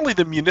apparently,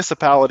 the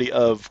municipality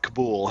of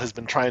Kabul has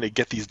been trying to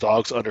get these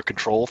dogs under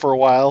control for a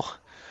while,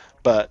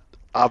 but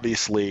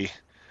obviously,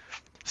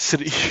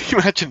 city. You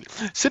imagine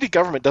city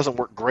government doesn't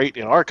work great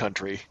in our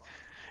country.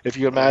 If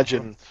you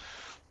imagine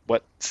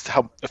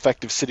how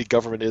effective city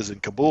government is in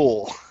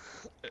Kabul,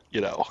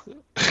 you know,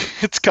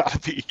 it's got to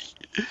be.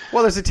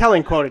 Well, there's a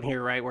telling quote in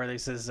here, right, where they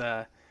says,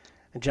 a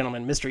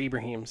gentleman, Mr.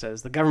 Ibrahim,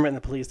 says, "The government and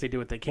the police, they do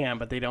what they can,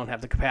 but they don't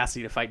have the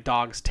capacity to fight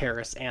dogs,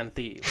 terrorists, and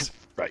thieves."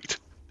 Right.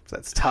 So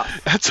that's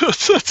tough.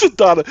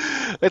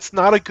 It's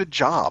not a good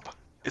job.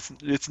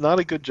 It's not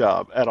a good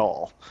job at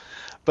all.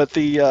 But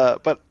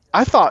but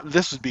I thought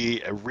this would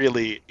be a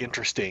really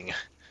interesting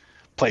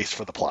place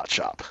for the plot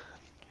shop.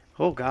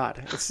 Oh,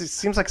 God. It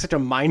seems like such a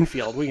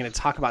minefield. We're going to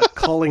talk about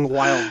culling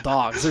wild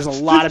dogs. There's a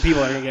lot of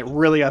people that are going to get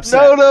really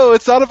upset. No,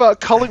 it's not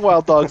about culling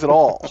wild dogs at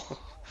all.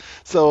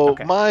 So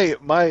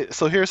Okay.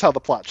 so here's how the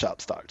plot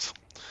shop starts.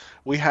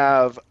 We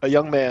have a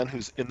young man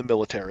who's in the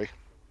military,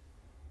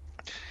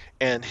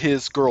 and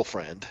his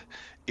girlfriend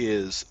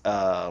is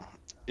a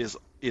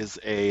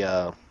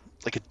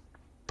like a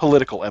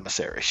political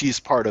emissary. She's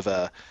part of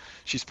a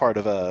she's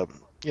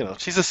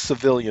a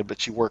civilian, but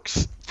she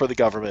works for the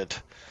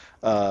government,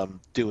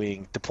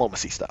 doing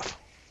diplomacy stuff.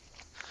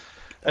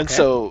 And Okay.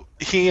 so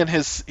he and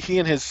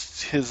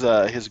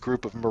his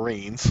group of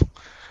Marines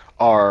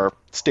are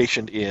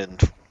stationed in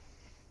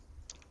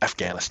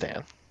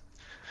Afghanistan.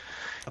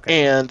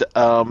 Okay. And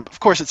of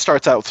course, it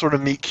starts out sort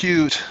of meet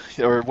cute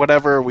or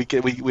whatever. We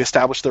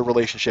establish their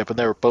relationship, and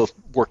they're both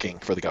working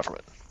for the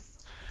government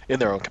in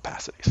their own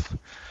capacities.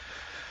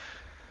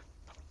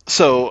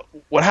 So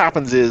what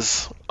happens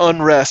is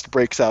unrest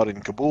breaks out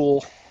in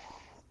Kabul,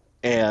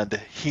 and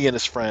he and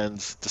his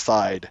friends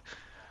decide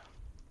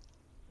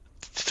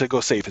to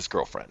go save his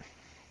girlfriend.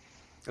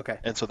 Okay.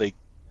 And so they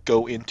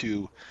go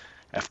into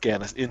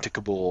Afghanistan, into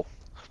Kabul,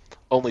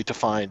 only to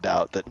find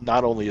out that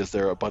not only is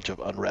there a bunch of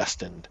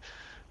unrest and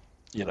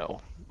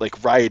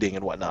like rioting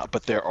and whatnot,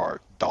 but there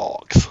are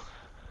dogs.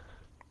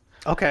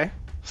 Okay.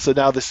 So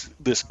now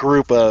this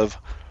group of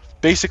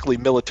basically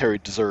military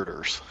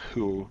deserters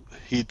who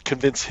he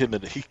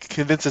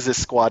convinces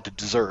his squad to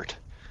desert,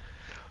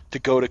 to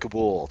go to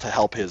Kabul to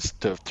help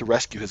to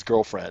rescue his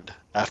girlfriend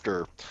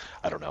after,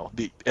 I don't know,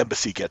 the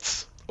embassy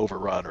gets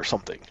overrun or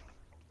something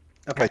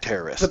by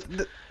terrorists.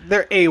 But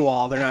they're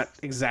AWOL. They're not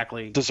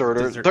exactly They're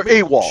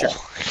AWOL.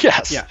 Sure.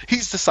 Yes. Yeah.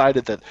 He's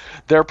decided that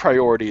their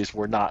priorities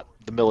were not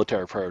the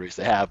military priorities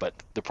they have, but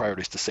the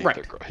priorities to save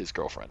Right. his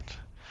girlfriend.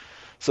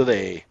 So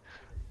they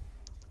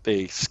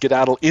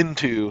skedaddle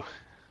into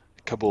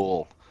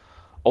Kabul,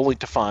 only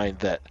to find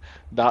that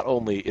not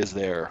only is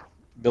there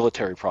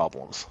military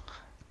problems,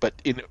 but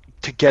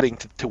to getting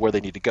to where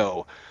they need to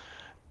go,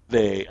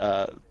 they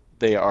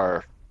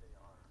are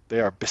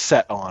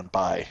beset on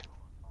by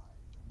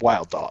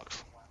wild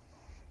dogs.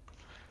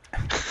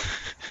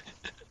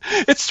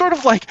 It's sort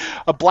of like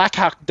a Black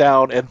Hawk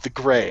Down and The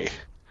Gray,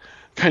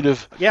 kind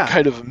of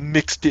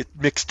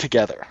mixed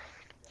together.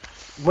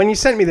 When you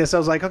sent me this, I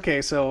was like,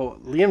 okay, so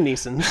Liam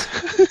Neeson's.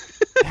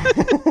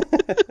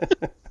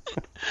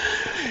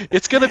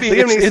 It's gonna be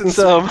Liam it's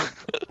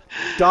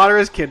daughter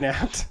is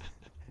kidnapped,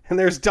 and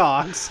there's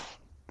dogs.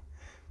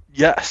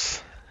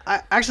 yes.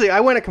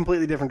 I went a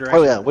completely different direction.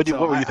 Oh yeah, what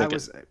were you thinking?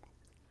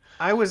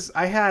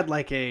 I had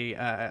like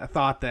a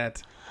thought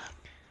that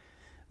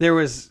there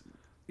was,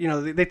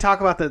 they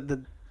talk about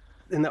the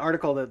in the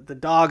article that the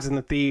dogs and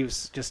the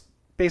thieves just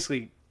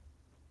basically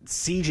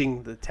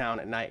sieging the town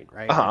at night,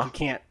 right? Uh-huh. Like you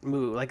can't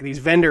move. Like these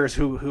vendors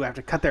who have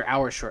to cut their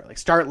hours short, like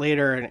start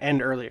later and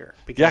end earlier.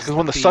 Yeah, because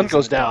when the sun thieves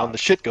goes and the down, dogs. the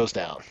shit goes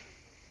down.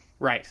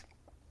 Right.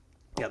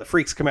 Yeah, the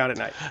freaks come out at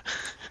night.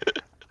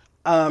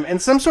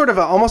 And some sort of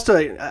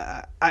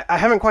I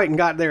haven't quite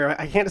got there.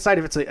 I can't decide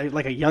if it's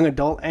like a young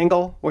adult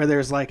angle where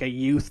there's like a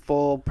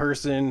youthful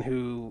person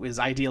who is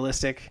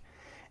idealistic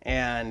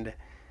and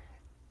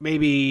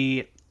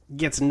maybe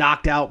gets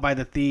knocked out by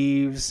the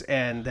thieves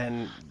and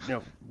then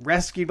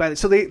rescued by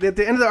so at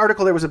the end of the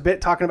article there was a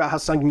bit talking about how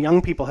some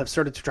young people have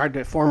started to try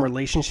to form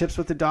relationships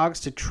with the dogs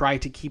to try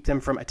to keep them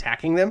from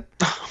attacking them.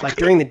 Like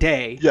during the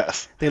day,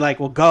 Yes. they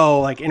will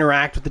go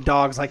interact with the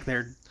dogs like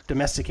they're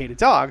domesticated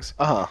dogs.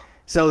 Uh-huh.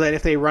 So that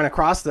if they run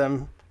across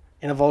them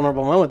in a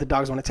vulnerable moment, the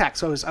dogs won't attack.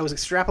 So I was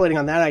extrapolating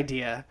on that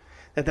idea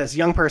that this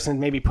young person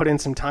maybe put in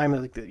some time.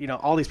 Like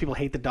all these people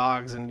hate the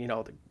dogs, and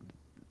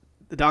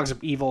the dogs are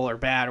evil or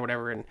bad or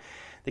whatever. And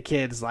the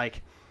kids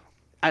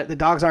the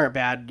dogs aren't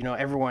bad.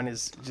 Everyone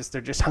is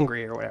they're just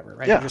hungry or whatever,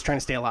 right? Yeah. They're just trying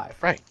to stay alive.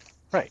 Right.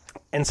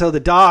 And so the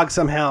dog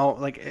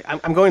somehow,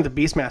 I'm going to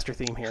the Beastmaster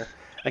theme here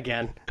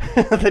again.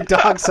 The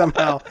dog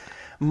somehow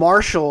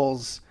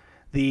marshals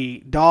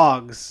the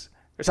dogs.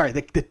 Sorry,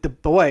 the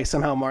boy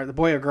somehow, the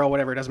boy or girl,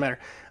 whatever, it doesn't matter,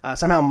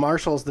 somehow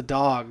marshals the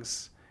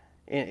dogs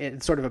in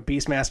sort of a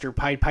Beastmaster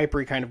Pied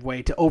Pipery kind of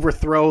way to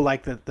overthrow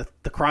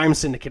the crime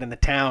syndicate in the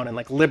town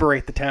and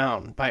liberate the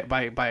town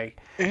by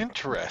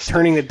Interesting.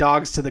 turning the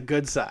dogs to the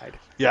good side.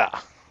 Yeah.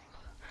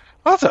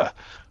 Well,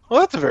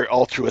 that's a very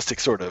altruistic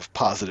sort of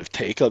positive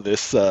take on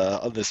this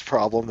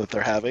problem that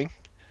they're having.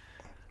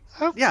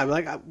 Yeah,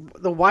 like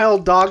the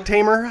Wild Dog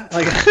Tamer.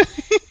 Like,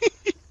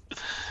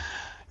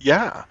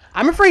 Yeah.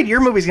 I'm afraid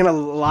your movie's gonna have a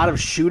lot of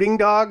shooting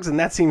dogs, and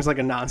that seems like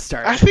a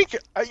non-starter. I think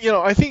I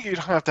think you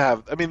don't have to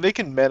have. I mean, they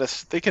can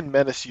menace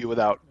you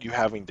without you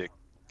having to.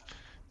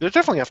 They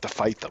definitely have to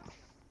fight them.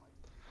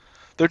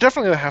 They're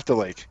definitely gonna have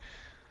to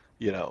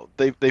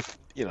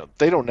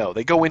they don't know.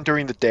 They go in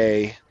during the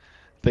day,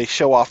 they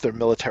show off their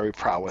military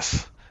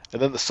prowess,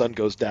 and then the sun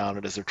goes down,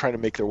 and as they're trying to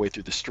make their way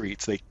through the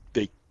streets, they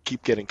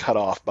keep getting cut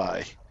off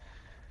by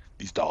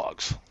these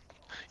dogs.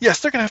 Yes,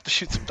 they're gonna have to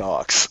shoot some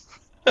dogs.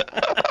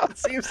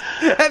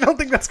 I don't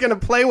think that's going to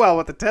play well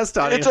with the test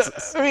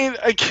audiences.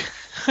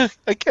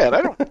 Again,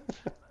 I don't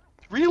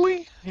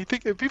really. You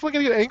think people are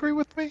going to get angry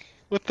with me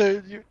with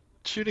the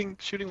shooting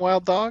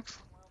wild dogs?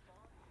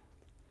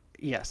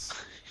 Yes.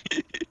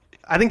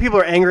 I think people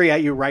are angry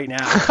at you right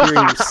now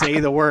hearing you say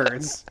the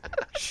words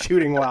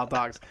 "shooting wild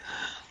dogs."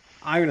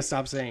 I'm going to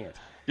stop saying it.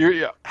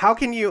 How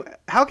can we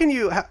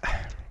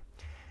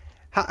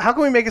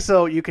make it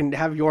so you can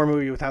have your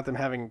movie without them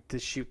having to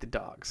shoot the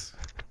dogs?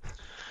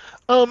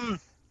 Can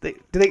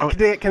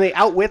they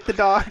outwit the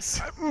dogs?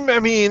 I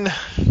mean,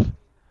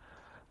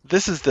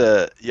 this is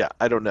I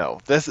don't know.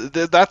 I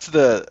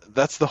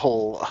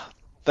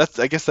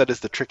guess that is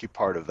the tricky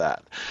part of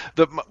that.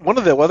 One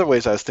of the other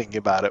ways I was thinking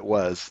about it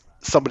was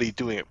somebody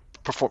pulling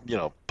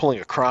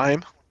a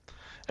crime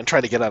and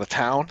trying to get out of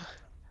town,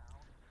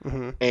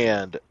 mm-hmm.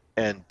 and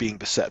being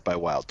beset by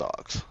wild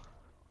dogs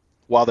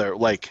while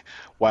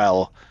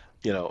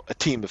a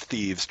team of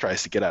thieves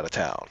tries to get out of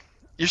town.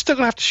 You're still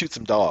gonna have to shoot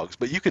some dogs,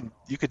 but you could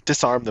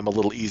disarm them a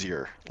little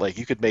easier. Like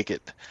you could make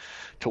it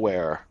to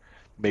where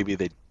maybe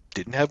they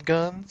didn't have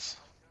guns.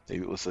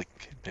 Maybe it was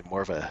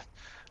more of a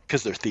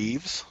because they're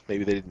thieves.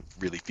 Maybe they didn't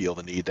really feel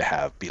the need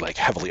to be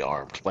heavily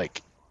armed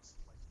like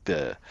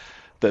the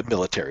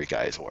military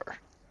guys were.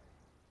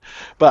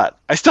 But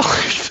I still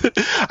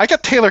I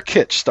got Taylor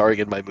Kitsch starring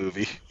in my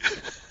movie.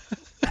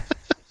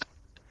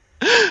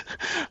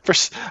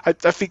 I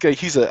think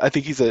he's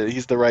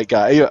the right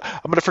guy.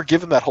 I'm gonna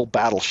forgive him that whole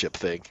Battleship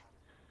thing.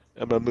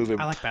 I'm gonna move him.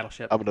 I like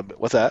Battleship.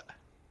 What's that?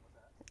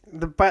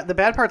 The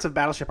bad parts of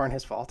Battleship aren't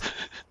his fault.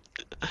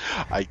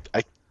 I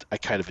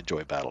kind of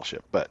enjoy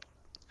Battleship, but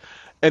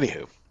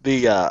anywho,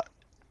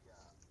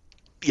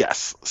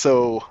 yes.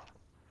 So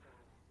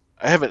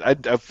I haven't. I'm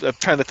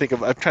trying to think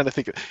of.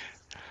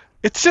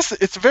 It's a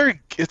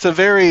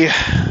very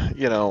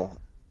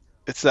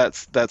it's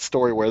that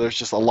story where there's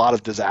just a lot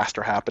of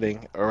disaster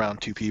happening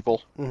around two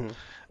people, mm-hmm.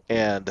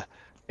 and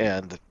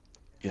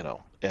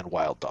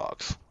wild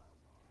dogs.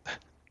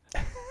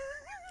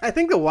 I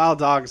think the wild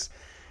dogs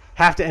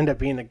have to end up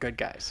being the good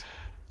guys.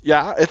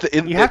 Yeah,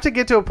 you have to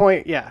get to a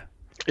point, yeah.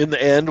 In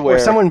the end, where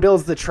someone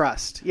builds the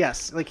trust.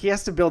 Yes, like he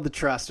has to build the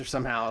trust, or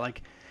somehow,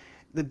 like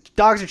the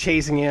dogs are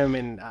chasing him,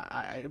 and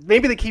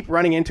maybe they keep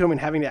running into him and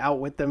having to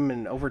outwit them,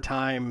 and over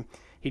time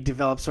he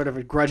develops sort of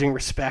a grudging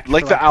respect.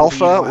 Like the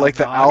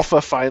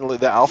alpha finally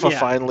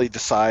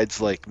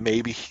decides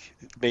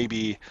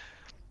maybe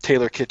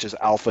Taylor Kitsch is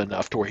alpha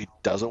enough to where he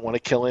doesn't want to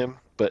kill him,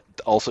 but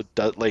also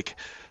does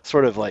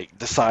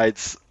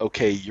decides,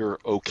 okay, you're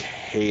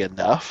okay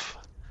enough.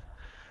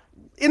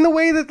 In the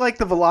way that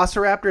the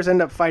Velociraptors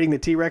end up fighting the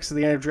T-Rex at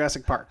the end of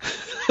Jurassic Park.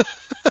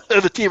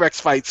 The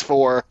T-Rex fights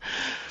for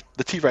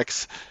the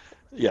T-Rex.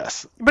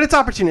 Yes, but it's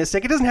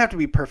opportunistic. It doesn't have to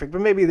be perfect,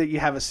 but maybe that you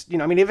have if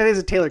it is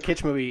a Taylor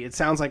Kitsch movie, it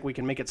sounds like we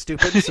can make it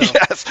stupid. So.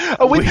 Yes.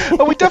 We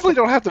definitely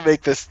don't have to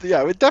make this.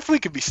 Yeah, it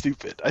definitely could be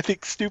stupid. I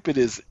think stupid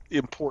is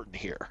important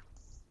here.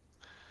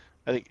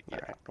 I think. Yeah.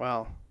 All right.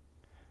 Well,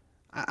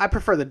 I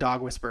prefer the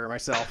Dog Whisperer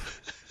myself.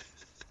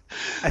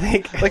 I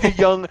think like a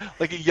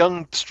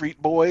young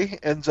street boy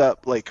ends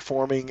up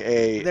forming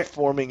a.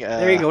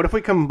 There you go. What if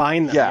we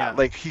combine them?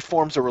 Yeah, he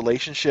forms a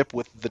relationship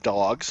with the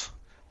dogs.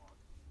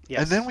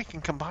 Yes. And then we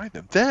can combine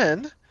them.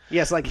 Then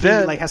yes,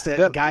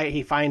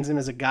 he finds him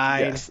as a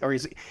guide, yes. Or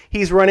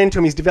he's run into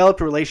him. He's developed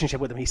a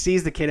relationship with him. He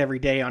sees the kid every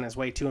day on his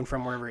way to and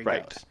from wherever he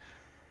goes.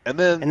 And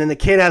then the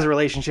kid has a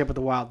relationship with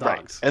the wild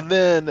dogs. Right. And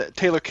then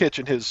Taylor Kitsch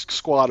and his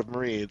squad of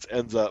Marines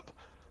ends up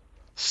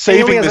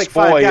saving this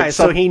boy in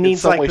some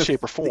way,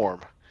 shape, or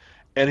form.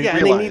 And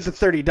and they need the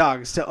 30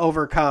 dogs to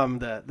overcome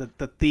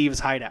the thieves'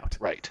 hideout.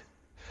 Right.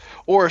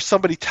 Or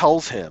somebody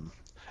tells him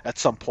at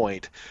some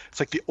point, it's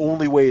the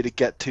only way to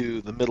get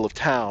to the middle of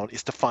town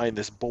is to find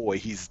this boy.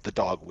 He's the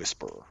Dog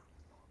Whisperer.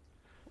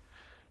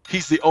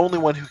 He's the only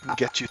one who can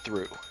get you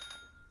through.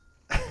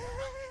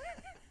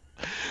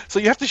 So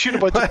you have to shoot a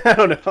bunch of... I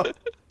don't know.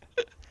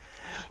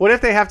 What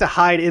if they have to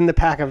hide in the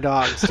pack of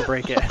dogs to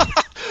break in?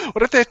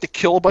 What if they have to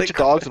kill a bunch of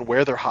dogs and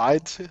wear their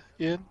hides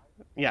in?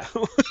 Yeah.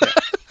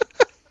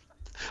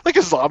 Like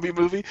a zombie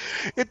movie.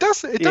 It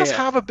does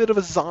have a bit of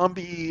a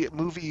zombie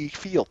movie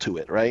feel to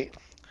it, right?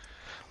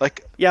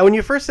 When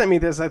you first sent me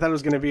this, I thought it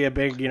was going to be a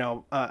big,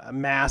 a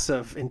mass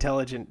of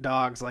intelligent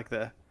dogs like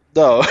the minks.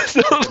 No.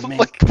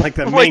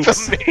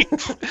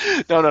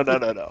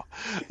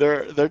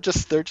 They're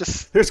just.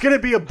 There's going to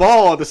be a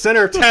ball in the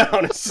center of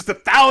town. It's just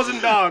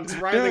 1,000 dogs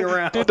riding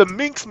around. Dude, the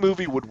Minx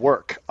movie would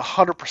work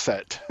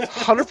 100%,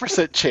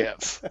 100%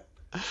 chance.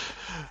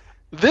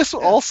 This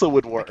also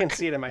would work. I can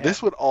see it in my head.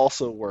 This would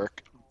also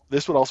work.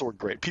 This would also work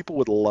great. People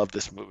would love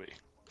this movie.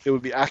 It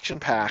would be action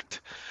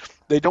packed.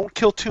 They don't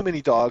kill too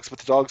many dogs, but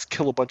the dogs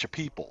kill a bunch of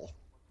people.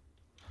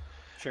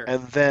 Sure.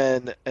 And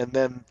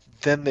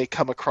then they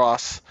come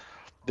across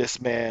this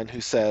man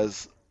who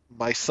says,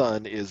 "My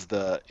son is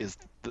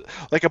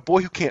like a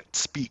boy who can't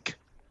speak.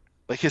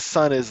 Like his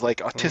son is like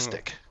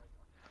autistic."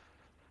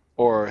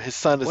 Or his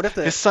son is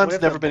his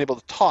son's never been able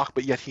to talk,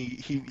 but yet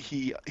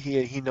he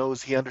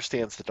knows, he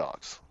understands the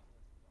dogs.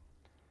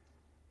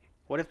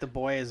 What if the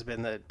boy has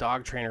been the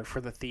dog trainer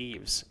for the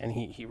thieves and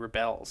he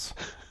rebels?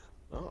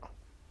 Oh.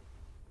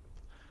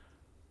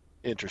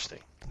 Interesting.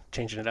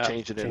 Changing it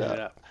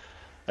up.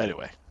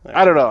 Anyway,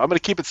 I don't know. I'm going to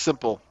keep it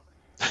simple.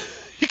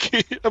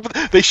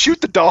 They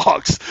shoot the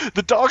dogs.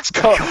 The dogs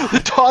come.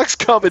 The dogs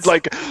come in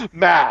like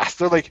mass.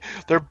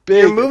 They're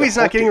big. Your movie's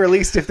not getting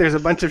released if there's a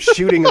bunch of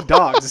shooting of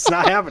dogs. It's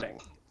not happening.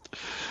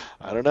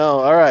 I don't know.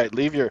 All right,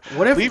 leave your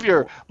comments.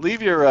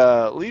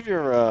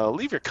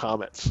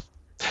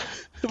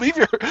 leave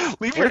your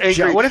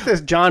angry. What if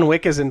this John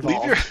Wick is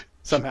involved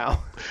somehow?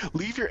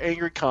 Leave your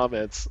angry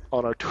comments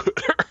on our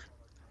Twitter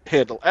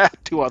handle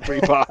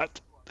 @2on3pod.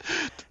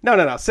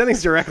 No. Send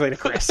these directly to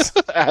Chris.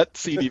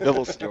 @CD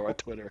Villastore on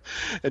Twitter,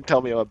 and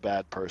tell me I'm a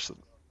bad person.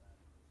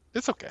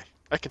 It's okay.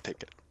 I can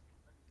take it.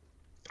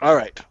 All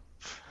right.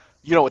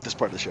 You know what this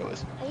part of the show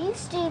is. Are you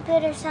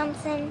stupid or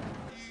something?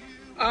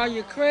 Are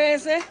you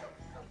crazy?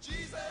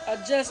 Or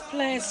just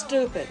plain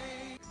stupid?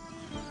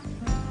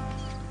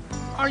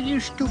 Are you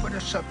stupid or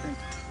something?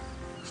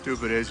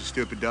 Stupid is as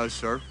stupid does,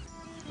 sir.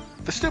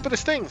 The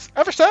stupidest things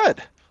ever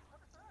said.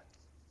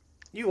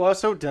 You are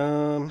so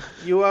dumb.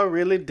 You are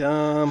really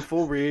dumb,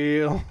 for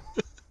real.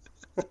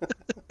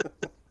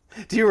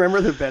 Do you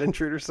remember the Bed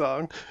Intruder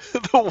song?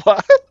 The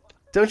what?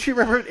 Don't you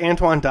remember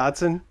Antoine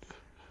Dodson?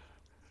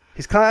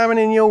 He's climbing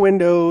in your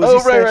windows. Oh,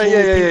 he's right,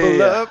 snatching people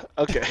yeah. up.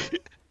 Okay.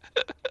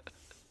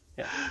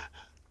 Yeah.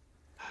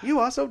 You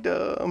are so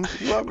dumb.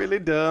 You are really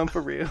dumb,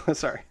 for real.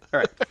 Sorry. All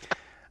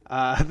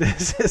right.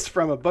 This is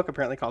from a book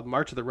apparently called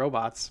March of the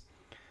Robots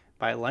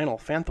by Lionel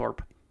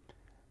Fanthorpe.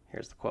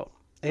 Here's the quote.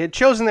 They had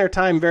chosen their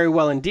time very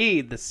well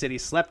indeed. The city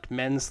slept,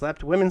 men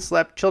slept, women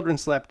slept, children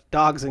slept,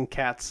 dogs and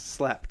cats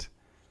slept.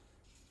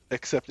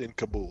 Except in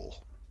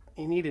Kabul.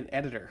 You need an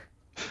editor,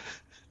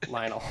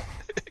 Lionel.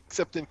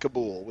 Except in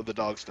Kabul, where the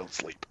dogs don't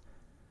sleep.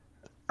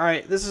 All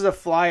right, this is a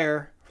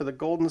flyer for the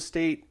Golden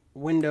State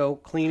Window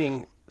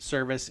Cleaning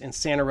Service in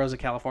Santa Rosa,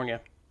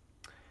 California.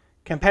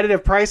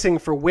 Competitive pricing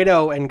for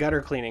widow and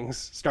gutter cleanings,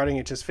 starting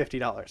at just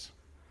 $50.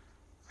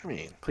 I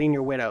mean, clean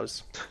your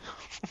widows.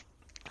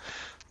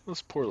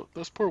 Those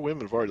poor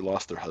women have already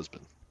lost their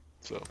husband.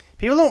 So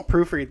people don't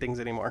proofread things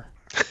anymore.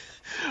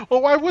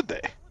 Well, why would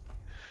they?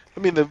 I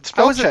mean, the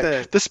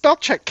spell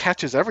check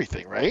catches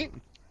everything, right?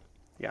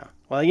 Yeah.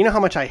 Well, you know how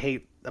much I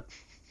hate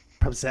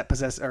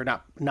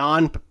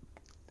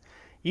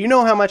You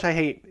know how much I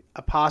hate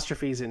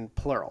apostrophes in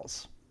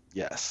plurals.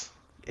 Yes.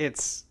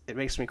 It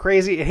makes me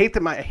crazy. I hate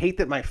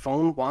that my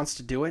phone wants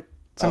to do it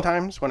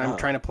sometimes when I'm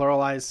trying to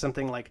pluralize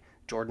something like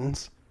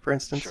Jordans, for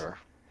instance. Sure.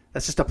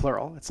 That's just a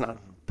plural. It's not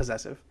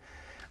possessive.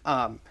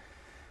 I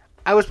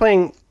was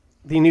playing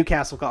the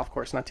Newcastle golf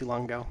course not too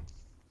long ago,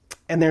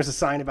 and there's a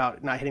sign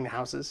about not hitting the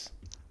houses,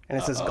 and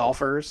it says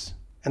golfers,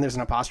 and there's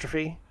an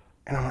apostrophe,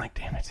 and I'm like,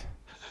 damn it.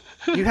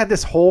 You had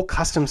this whole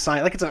custom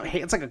sign, like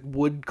it's like a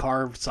wood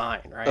carved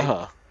sign, right?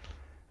 Uh-huh.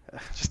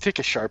 Just take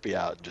a Sharpie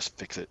out and just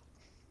fix it.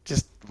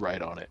 Just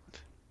write on it.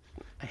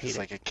 I hate it.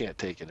 Like I can't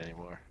take it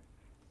anymore.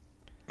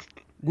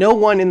 No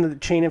one in the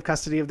chain of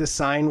custody of this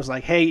sign was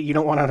like, hey, you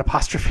don't want an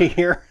apostrophe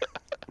here?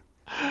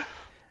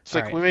 It's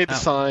like, we made the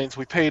signs,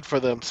 we paid for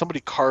them, somebody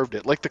carved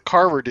it. Like the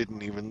carver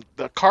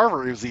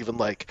was even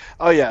like,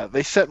 oh yeah,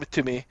 they sent it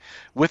to me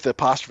with the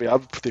apostrophe. I'll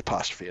put the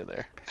apostrophe in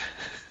there.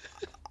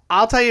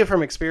 I'll tell you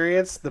from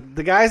experience,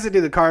 the guys that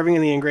do the carving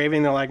and the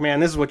engraving, they're like, man,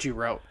 this is what you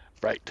wrote.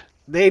 Right.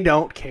 They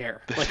don't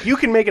care. Like, you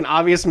can make an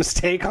obvious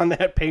mistake on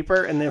that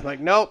paper, and they're like,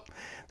 nope,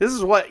 this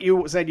is what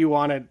you said you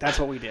wanted. That's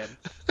what we did.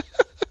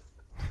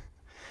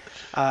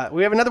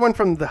 We have another one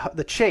from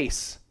the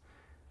Chase.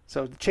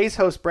 So the Chase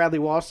host Bradley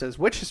Walsh says,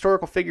 which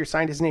historical figure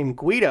signed his name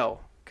Guido?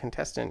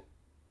 Contestant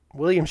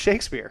William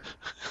Shakespeare.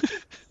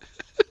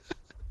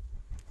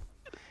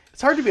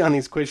 It's hard to be on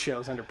these quiz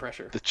shows under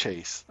pressure. The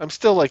Chase. I'm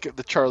still like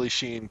the Charlie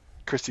Sheen,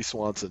 Christy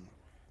Swanson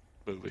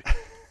movie.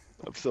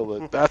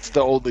 That's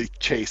the only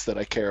Chase that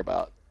I care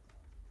about.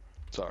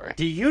 Sorry.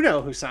 Do you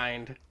know who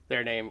signed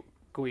their name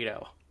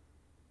Guido?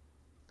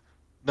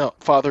 No,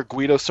 Father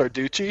Guido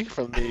Sarducci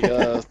from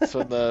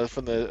the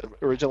from the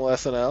original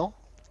SNL.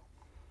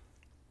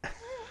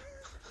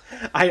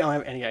 I don't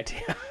have any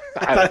idea.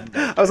 I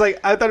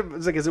thought it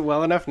was like, is it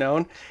well enough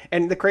known?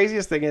 And the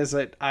craziest thing is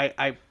that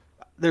I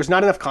there's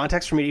not enough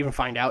context for me to even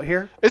find out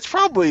here. It's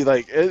probably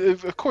like,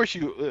 of course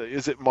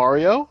is it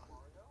Mario?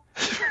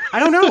 I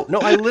don't know. No,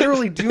 I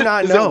literally do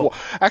not know.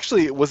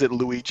 Actually, was it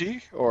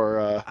Luigi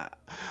or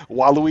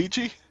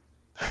Waluigi?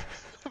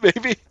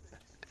 Maybe.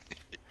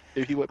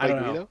 Maybe he went by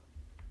Guido.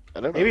 I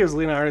don't know. Maybe it was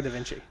Leonardo da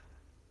Vinci.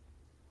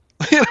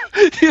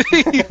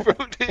 He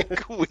wrote in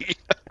Queen.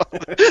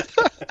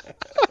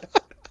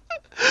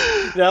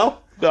 No?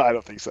 No, I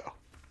don't think so.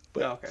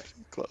 But Oh, okay.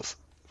 close.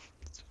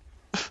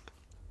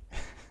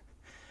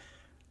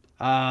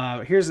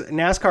 Here's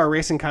NASCAR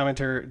racing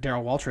commentator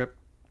Darrell Waltrip.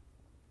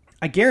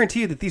 I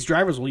guarantee you that these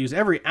drivers will use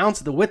every ounce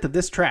of the width of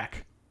this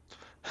track.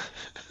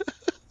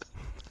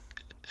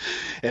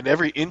 And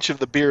every inch of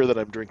the beer that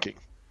I'm drinking.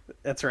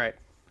 That's right.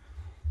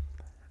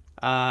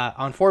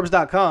 On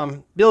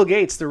Forbes.com, Bill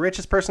Gates, the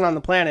richest person on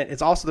the planet,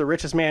 is also the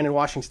richest man in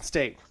Washington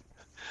State.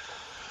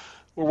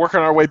 We're working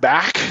our way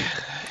back.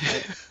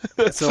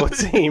 So it would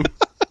seem.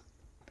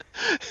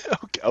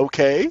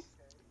 Okay.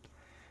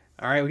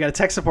 All right, we got a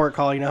tech support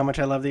call. You know how much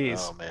I love these.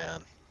 Oh,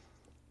 man.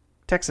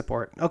 Tech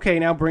support. Okay,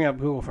 now bring up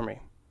Google for me.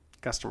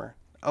 Customer.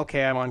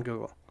 Okay, I'm on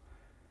Google.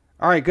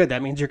 All right, good.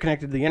 That means you're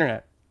connected to the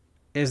internet.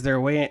 Is there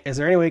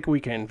any way we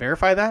can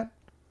verify that?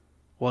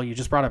 Well, you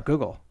just brought up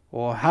Google.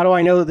 Well, how do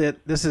I know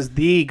that this is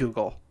the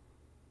Google?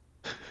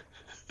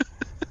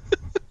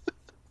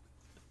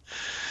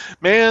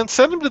 Man,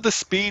 send them to the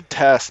speed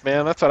test,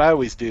 man. That's what I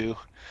always do.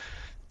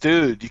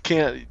 Dude, you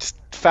can't. Just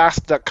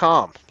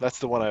fast.com. That's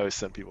the one I always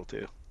send people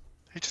to.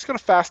 You just go to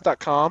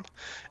fast.com,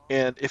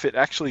 and if it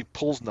actually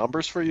pulls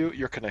numbers for you,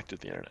 you're connected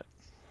to the internet.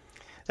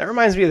 That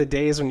reminds me of the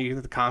days when you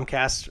get the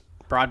Comcast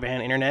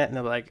broadband internet, and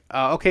they're like,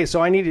 okay,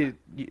 so I need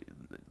to,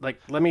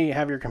 let me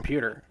have your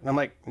computer. And I'm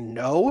like,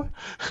 no.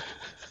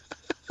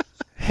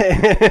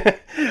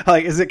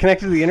 Like, is it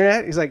connected to the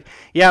internet? He's like,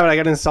 yeah, but I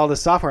got to install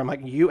this software. I'm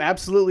like, you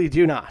absolutely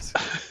do not.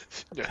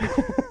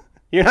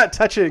 You're not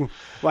touching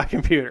my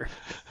computer.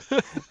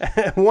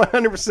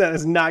 100%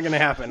 is not going to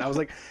happen. I was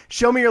like,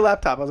 show me your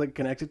laptop. I was like,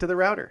 connect it to the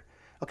router.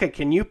 Okay,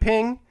 can you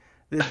ping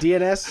the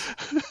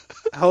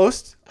DNS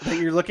host that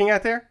you're looking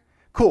at there?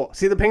 Cool.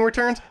 See the ping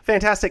returns?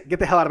 Fantastic. Get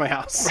the hell out of my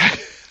house.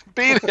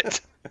 Beat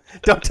it.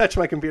 Don't touch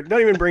my computer.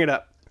 Don't even bring it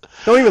up.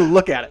 Don't even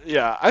look at it.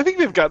 Yeah, I think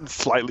they've gotten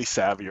slightly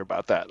savvier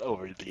about that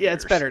over the years. Yeah,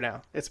 it's better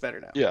now.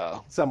 Yeah.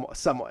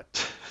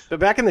 Somewhat. But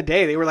back in the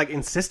day, they were like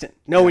insistent.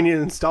 No, we need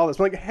to install this.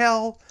 I'm like,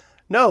 hell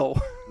no.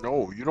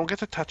 No, you don't get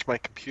to touch my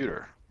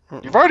computer.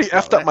 You've already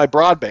effed up my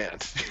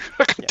broadband. You're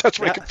not going to touch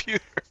my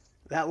computer.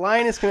 That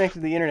line is connected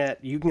to the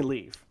internet. You can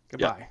leave.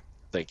 Goodbye. Yeah,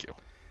 thank you.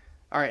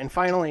 All right, and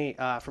finally,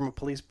 from a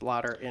police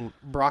blotter in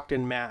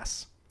Brockton,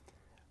 Mass.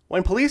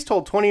 When police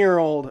told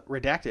 20-year-old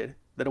Redacted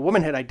that a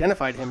woman had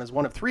identified him as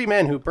one of 3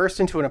 men who burst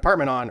into an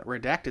apartment on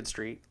Redacted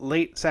Street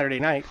late Saturday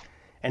night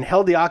and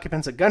held the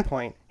occupants at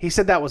gunpoint, he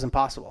said that was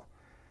impossible.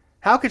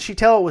 How could she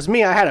tell it was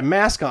me? I had a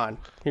mask on,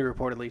 he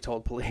reportedly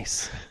told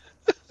police.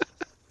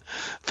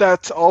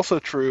 That's also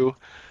true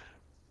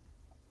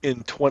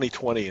in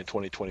 2020 and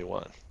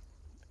 2021.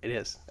 It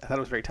is. I thought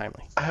it was very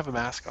timely. I have a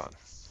mask on.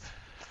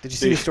 Did you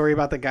see the story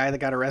about the guy that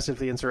got arrested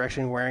for the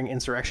insurrection wearing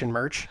insurrection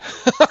merch?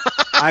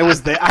 I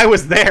was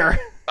there.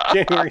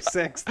 January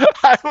 6th.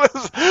 I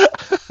was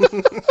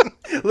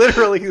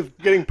literally he was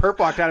getting perp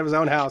walked out of his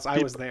own house. I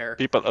was there.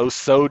 People, oh,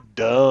 so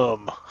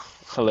dumb.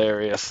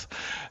 Hilarious.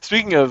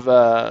 Speaking of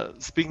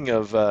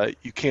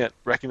you can't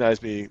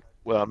recognize me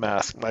without a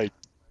mask. My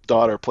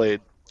daughter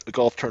played a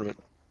golf tournament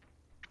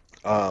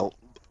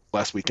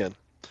last weekend,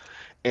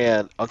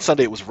 and on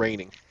Sunday it was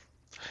raining.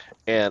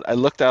 And I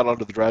looked out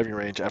onto the driving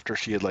range after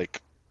she had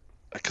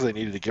because I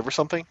needed to give her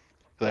something.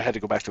 I had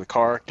to go back to the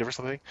car, give her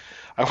something.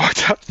 I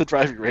walked out to the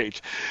driving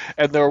range,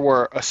 and there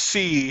were a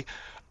sea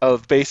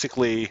of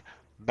basically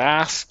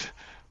masked,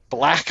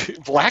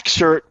 black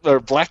shirt or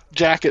black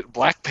jacket,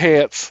 black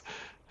pants,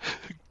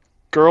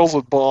 girls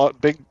with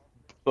big,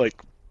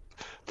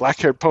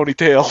 black-haired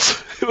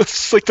ponytails. It was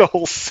just like the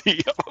whole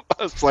sea.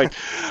 I was like,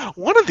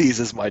 one of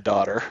these is my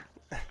daughter.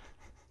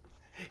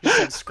 You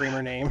said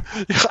screamer name.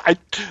 I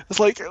was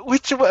like,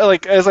 which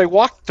as I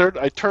walked,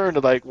 I turned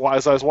and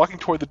as I was walking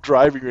toward the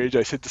driving range,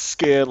 I said to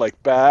scan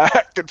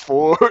back and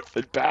forth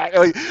and back.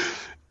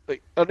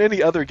 Like on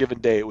any other given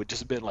day, it would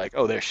just have been like,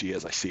 oh, there she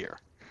is, I see her.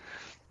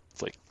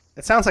 It's like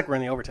it sounds like we're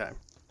in the overtime.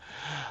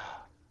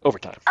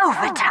 Overtime.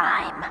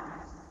 Overtime.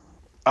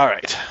 All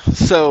right,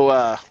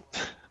 so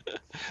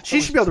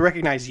she should be able to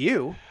recognize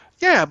you.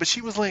 Yeah, but she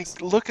was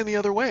looking the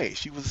other way.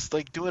 She was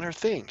doing her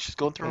thing. She's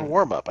going through her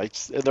warm up.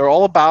 And they're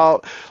all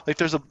about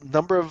there's a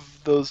number of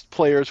those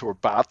players who are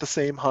about the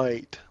same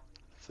height,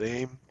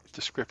 same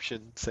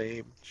description,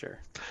 same. Sure.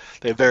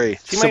 They have very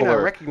she similar. Might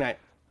not recognize.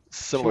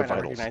 Similar she might not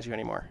vitals. recognize you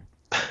anymore.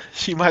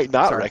 She might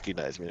not Sorry.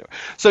 recognize me anymore.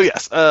 So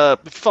yes, if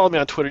you follow me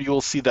on Twitter, you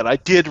will see that I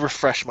did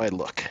refresh my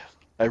look.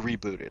 I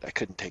rebooted. I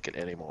couldn't take it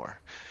anymore.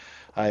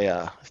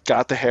 I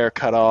got the hair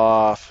cut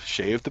off,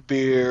 shaved the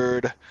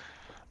beard.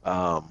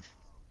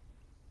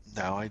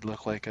 Now I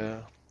look like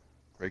a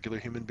regular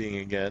human being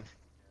again.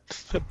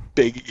 A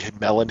big,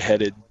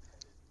 melon-headed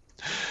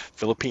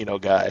Filipino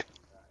guy.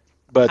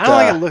 But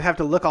I don't like have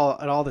to look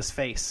at all this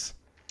face.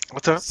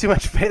 What's up? It's too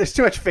much. There's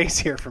too much face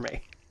here for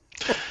me.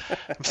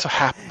 I'm so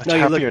happy.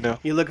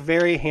 You look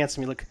very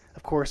handsome. You look,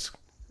 of course,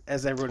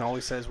 as everyone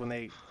always says when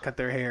they cut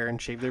their hair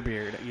and shave their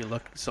beard, you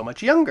look so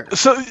much younger.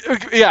 So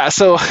yeah,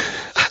 so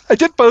I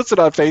did post it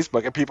on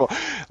Facebook, and people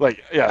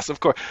like, yes, of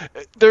course.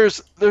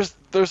 There's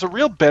a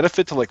real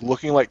benefit to like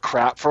looking like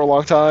crap for a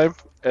long time,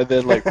 and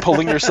then like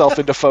pulling yourself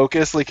into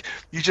focus. Like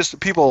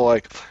people are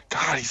like,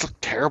 God, he's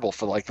looked terrible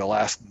for like the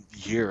last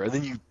year, and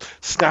then you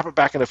snap it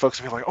back into focus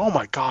and be like, oh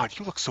my God,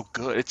 you look so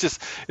good.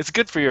 It's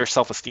good for your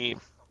self-esteem.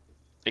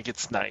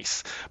 It's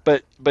nice,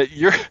 but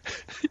you're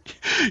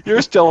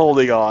you're still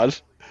holding on.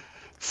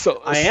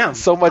 So I am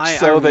so much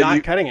so I'm that not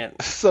you cutting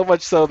it. so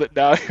much so that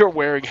now you're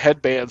wearing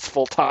headbands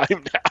full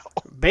time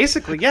now.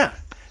 Basically, yeah.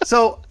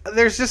 So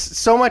there's just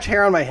so much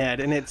hair on my head,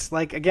 and it's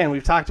like, again,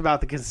 we've talked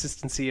about the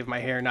consistency of my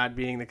hair not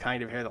being the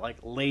kind of hair that like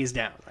lays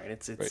down, right?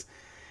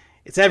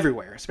 It's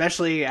everywhere,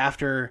 especially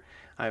after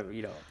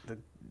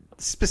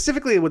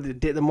specifically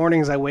with the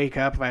mornings I wake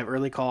up, if I have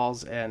early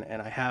calls and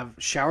I have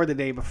showered the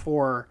day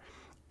before,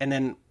 and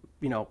then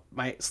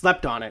I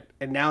slept on it,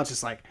 and now it's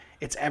just like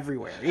it's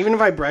everywhere. Even if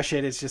I brush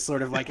it, it's just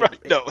sort of like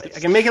I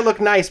can make it look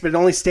nice, but it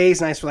only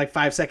stays nice for like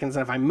 5 seconds,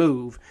 and if I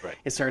move,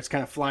 it starts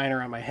kind of flying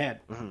around my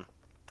head. Mm-hmm.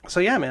 So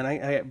yeah, man,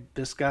 I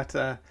just got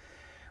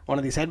one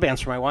of these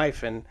headbands for my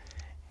wife, and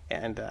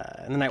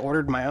then I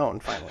ordered my own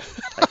finally.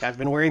 Like I've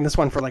been wearing this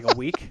one for like a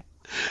week,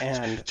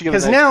 and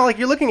because now like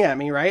you're looking at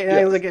me, right? And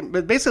I look at,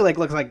 but basically like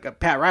looks like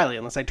Pat Riley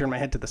unless I turn my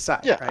head to the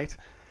side, right?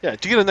 Yeah.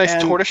 Do you get a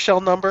nice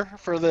tortoiseshell number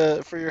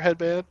for your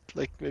headband?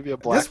 Like maybe a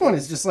black. This one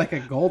is just like a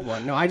gold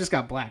one. No, I just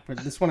got black, but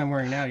this one I'm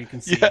wearing now, you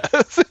can see.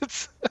 Yes,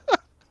 it's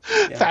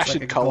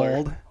fashion like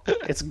color. Gold.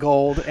 It's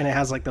gold, and it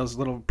has like those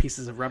little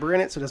pieces of rubber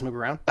in it, so it doesn't move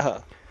around.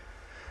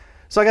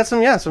 So I got some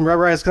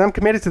rubberized because I'm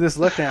committed to this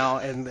look now,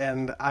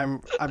 and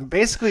I'm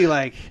basically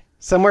like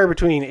somewhere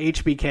between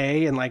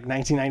HBK in like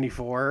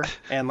 1994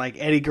 and like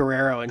Eddie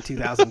Guerrero in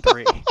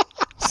 2003,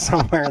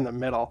 somewhere in the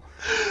middle.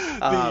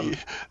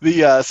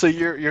 So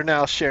you're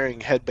now sharing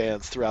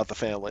headbands throughout the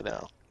family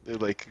now.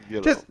 Like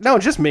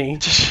just me,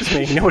 just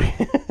me. Nobody.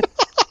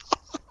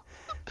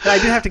 I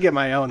did have to get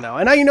my own though,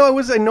 and I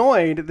was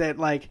annoyed that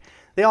like.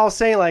 They all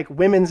say like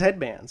women's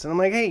headbands, and I'm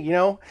like, hey,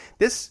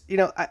 this,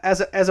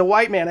 as a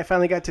white man, I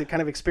finally got to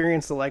kind of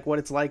experience what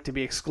it's like to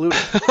be excluded.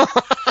 Right?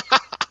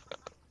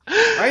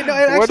 No,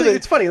 actually,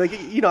 it's funny. Like,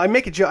 I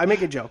make a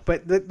joke,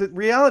 but the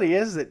reality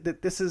is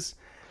that this is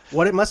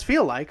what it must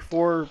feel like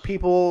for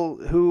people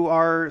who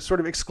are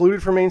sort of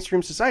excluded from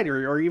mainstream society,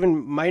 or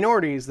even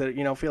minorities that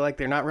feel like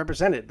they're not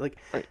represented. Like.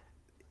 Right.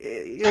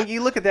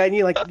 You look at that and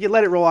you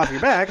let it roll off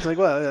your back. It's like,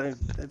 well,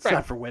 it's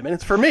not for women;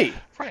 it's for me.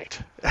 Right.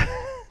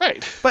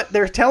 Right. But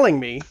they're telling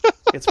me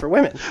it's for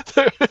women,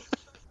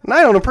 and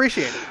I don't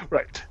appreciate it.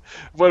 Right.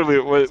 We're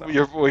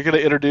going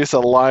to introduce a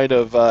line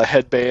of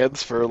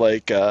headbands for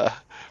like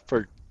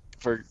for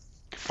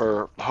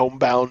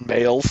homebound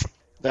males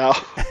now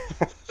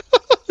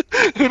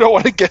who don't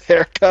want to get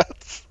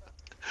haircuts.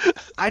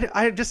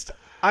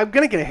 I'm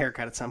going to get a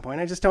haircut at some point.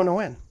 I just don't know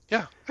when.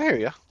 Yeah, I hear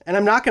you. And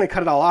I'm not going to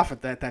cut it all off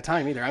at that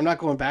time either. I'm not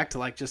going back to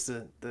like just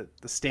the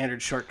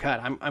standard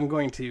shortcut. I'm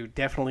going to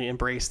definitely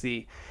embrace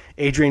the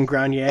Adrian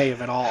Grenier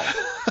of it all.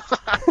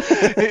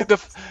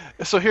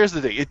 So here's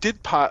the thing. It did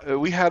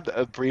we had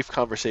a brief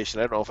conversation.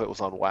 I don't know if it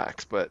was on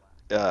Wax, but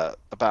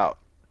about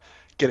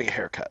getting a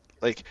haircut.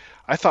 Like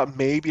I thought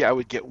maybe I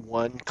would get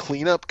one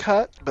cleanup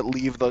cut, but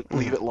leave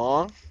it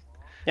long.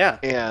 Yeah.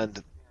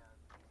 And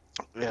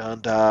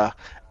I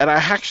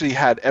actually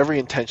had every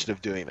intention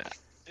of doing that.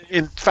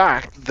 In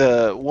fact,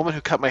 the woman who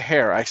cut my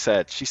hair,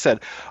 she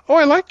said, "Oh,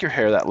 I like your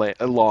hair that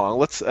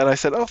long. And I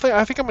said, "Oh,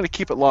 I think I'm going to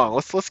keep it long.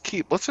 Let's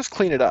just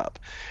clean it up."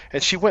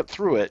 And she went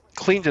through it,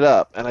 cleaned it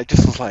up, and I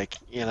just was like,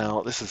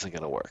 this isn't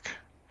going to work.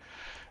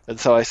 And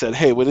so I said,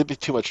 "Hey, would it be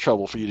too much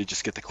trouble for you to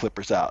just get the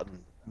clippers out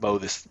and mow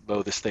this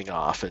thing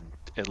off and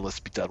let's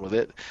be done with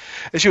it?"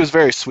 And she was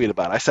very sweet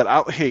about it. I said,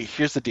 "Hey,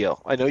 here's the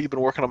deal. I know you've been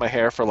working on my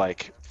hair for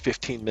like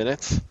 15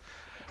 minutes.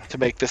 To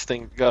make this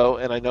thing go,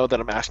 and I know that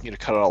I'm asking you to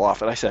cut it all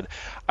off." And I said,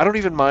 "I don't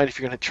even mind if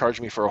you're going to charge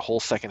me for a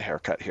whole second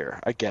haircut here.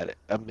 I get it.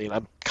 I mean,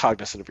 I'm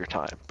cognizant of your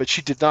time." But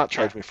she did not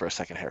charge me for a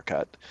second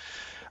haircut.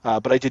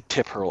 But I did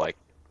tip her like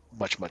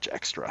much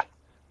extra.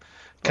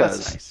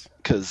 Because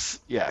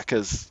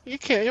you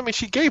can't. I mean,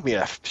 she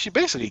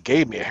basically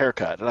gave me a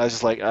haircut, and I was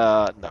just like,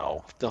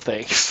 no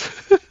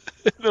thanks.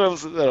 then I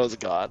was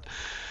gone.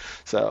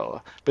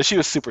 So, but she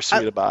was super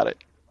sweet about it.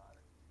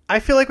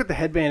 I feel like with the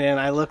headband in,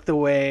 I look the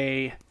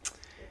way.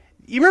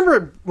 You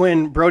remember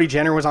when Brody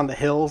Jenner was on The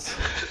Hills?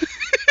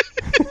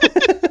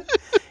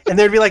 And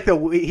there'd be like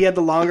he had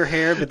the longer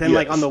hair, but then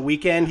like on the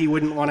weekend he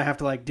wouldn't want to have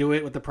to like do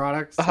it with the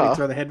products. So he'd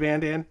throw the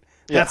headband in.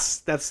 Yeah.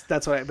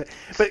 That's what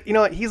but you know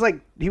what? He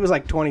was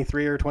like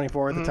 23 or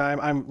 24 at the time.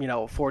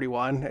 I'm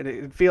 41.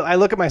 And I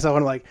look at myself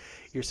and I'm like,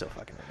 you're so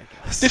fucking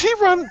ridiculous.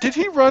 Did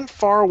he run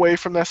far away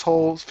from this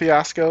whole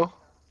fiasco?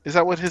 Is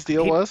that what his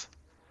deal was?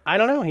 I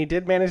don't know. He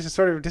did manage to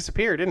sort of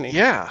disappear, didn't he?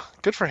 Yeah.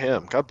 Good for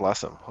him. God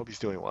bless him. Hope he's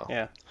doing well.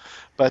 Yeah.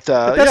 But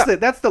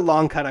that's the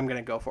long cut I'm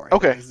going to go for.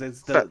 Okay.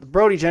 It's the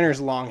Brody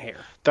Jenner's long hair.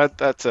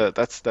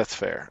 That's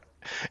fair.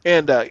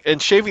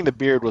 And shaving the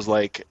beard was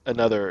like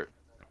another.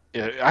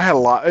 I had a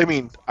lot. I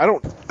mean, I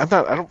don't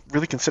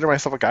really consider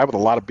myself a guy with a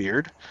lot of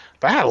beard,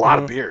 but I had a lot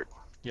of beard.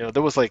 You know,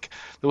 there was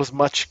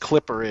much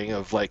clippering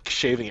of like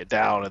shaving it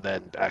down and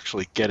then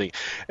actually getting.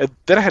 And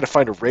then I had to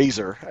find a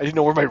razor. I didn't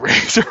know where my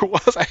razor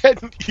was. I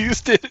hadn't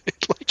used it in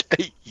like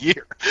a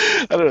year.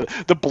 I don't know.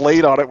 The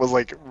blade on it was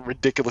like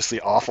ridiculously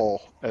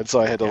awful, and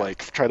so I had to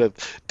like try to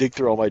dig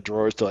through all my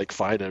drawers to like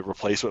find a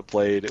replacement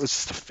blade. It was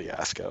just a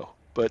fiasco.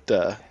 But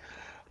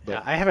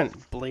Yeah, I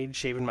haven't blade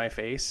shaven my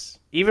face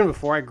even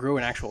before I grew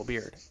an actual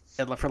beard.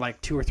 For like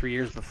 2 or 3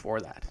 years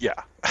before that. yeah.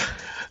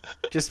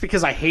 Just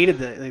because I hated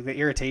the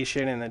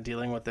irritation and the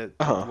dealing with the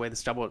way the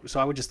stubble. So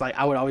I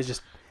would always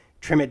just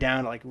trim it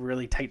down to like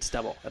really tight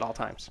stubble at all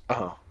times.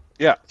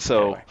 Yeah.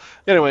 So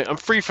anyway, I'm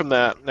free from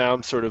that now.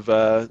 I'm sort of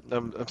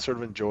I'm sort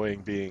of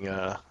enjoying being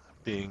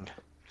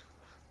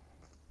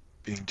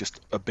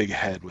just a big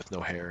head with no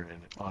hair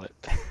on it.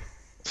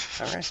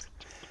 All right.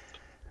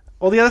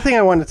 Well, the other thing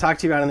I wanted to talk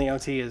to you about in the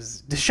OT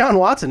is Deshaun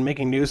Watson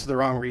making news for the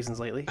wrong reasons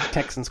lately.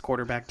 Texans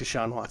quarterback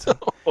Deshaun Watson.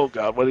 Oh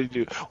God, what did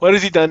he do? What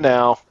has he done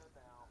now?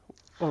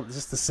 Well, it's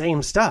just the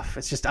same stuff.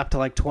 It's just up to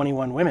like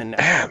 21 women now.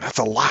 Man, that's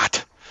a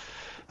lot.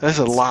 That's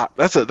a lot.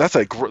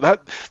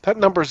 That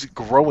number's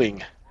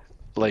growing,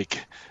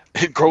 like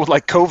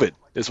COVID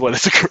is what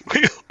it's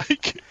growing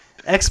like.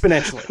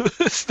 Exponentially.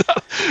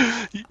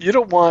 You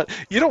don't want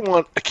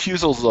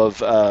accusals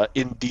of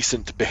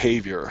indecent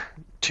behavior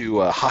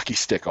to hockey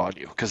stick on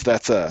you, because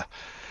that's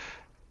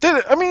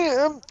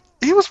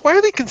he was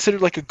widely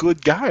considered like a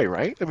good guy,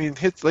 right? I mean,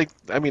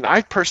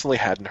 I personally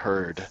hadn't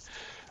heard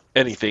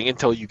anything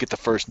until you get the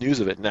first news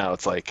of it. Now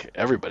it's like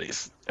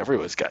everybody's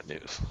got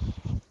news.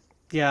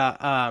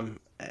 Yeah,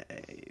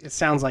 it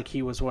sounds like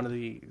he was one of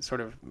the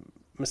sort of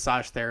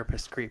massage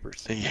therapist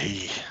creepers.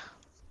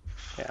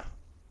 Yeah,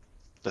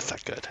 that's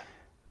not good.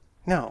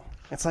 No,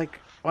 it's like,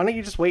 why don't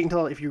you just wait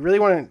until, if you really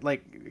want to,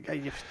 like,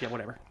 yeah,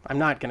 whatever. I'm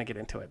not gonna get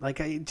into it. Like,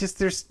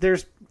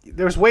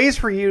 there's ways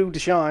for you,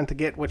 Deshaun, to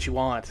get what you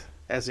want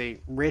as a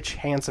rich,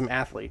 handsome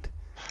athlete.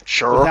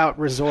 Sure. Without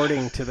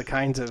resorting to the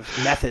kinds of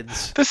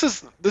methods. This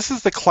is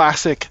the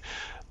classic.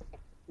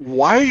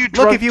 Why are you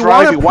drunk Look, if you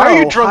driving? want a pro, Why are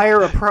you drunk?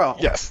 hire a pro.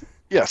 Yes.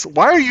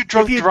 Why are you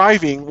drunk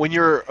driving when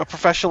you're a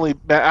professionally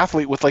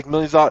athlete with like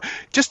millions of dollars?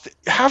 Just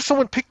have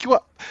someone pick you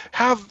up.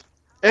 Have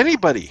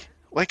anybody.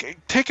 Like,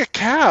 take a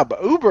cab,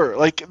 Uber.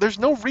 Like, there's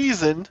no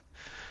reason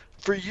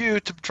for you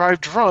to drive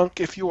drunk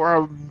if you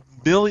are a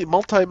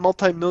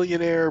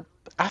multi-millionaire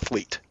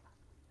athlete.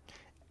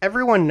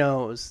 Everyone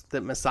knows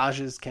that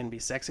massages can be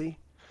sexy,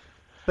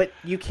 but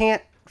you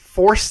can't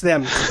force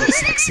them to be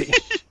sexy.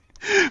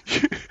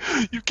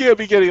 You can't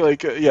be getting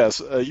like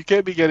you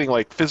can't be getting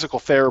like physical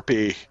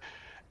therapy,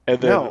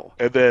 and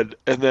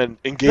then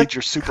engage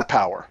your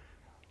superpower.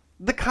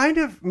 The kind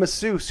of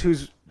masseuse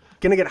who's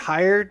gonna get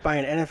hired by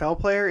an NFL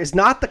player is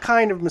not the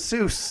kind of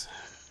masseuse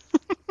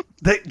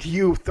that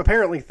you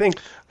apparently think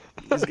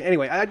is.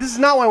 Anyway, this is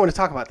not why I want to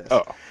talk about this.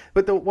 Oh.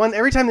 But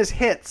every time this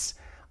hits,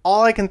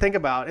 all I can think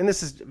about, and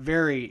this is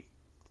very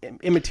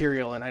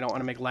immaterial, and I don't want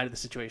to make light of the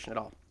situation at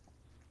all,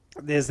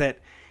 is that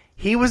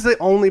he was the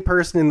only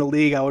person in the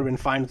league I would have been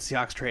fine with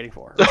Seahawks trading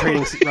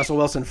Russell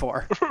Wilson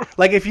for.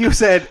 Like, if you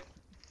said,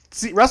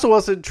 Russell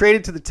Wilson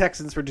traded to the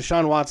Texans for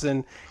Deshaun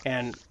Watson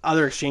and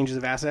other exchanges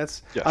of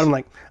assets, yes, I'm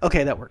like,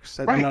 okay, that works.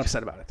 I'm not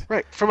upset about it.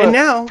 Right. From an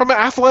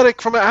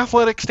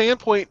athletic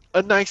standpoint,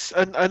 a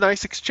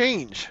nice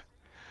exchange.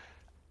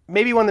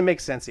 Maybe one that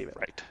makes sense even.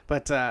 Right.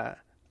 But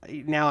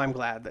now I'm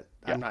glad that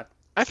I'm not.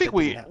 I think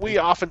we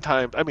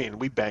oftentimes,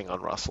 we bang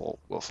on Russell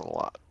Wilson a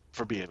lot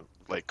for being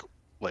like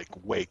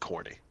way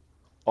corny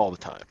all the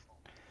time.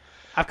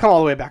 I've come all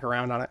the way back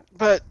around on it.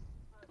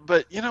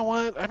 But you know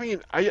what? I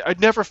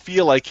never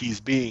feel like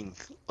he's being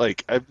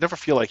like, I never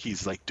feel like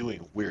he's like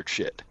doing weird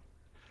shit.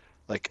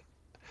 Like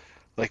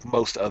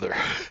most other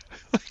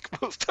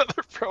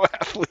pro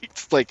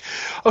athletes. Like,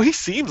 oh, he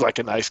seems like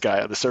a nice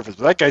guy on the surface,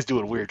 but that guy's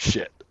doing weird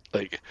shit.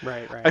 Like,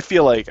 right. I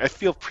feel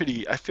if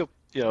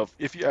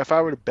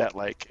I were to bet,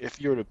 like, if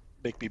you were to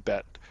make me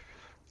bet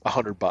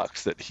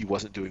 $100 that he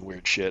wasn't doing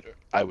weird shit,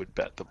 I would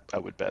bet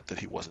that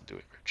he wasn't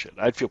doing weird shit.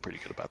 I'd feel pretty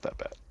good about that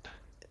bet.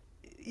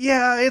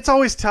 Yeah, it's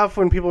always tough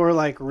when people are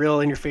like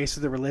real in your face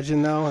with the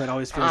religion, though. It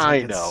always feels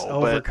like it's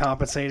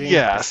overcompensating.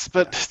 Yes,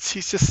 but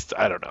he's just,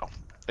 I don't know.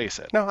 Like I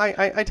said. No,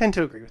 I tend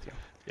to agree with you.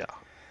 Yeah.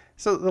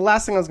 So the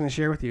last thing I was going to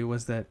share with you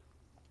was that,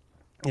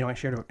 I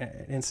shared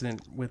an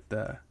incident with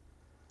the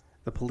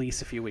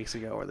police a few weeks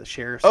ago, or the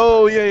sheriff's.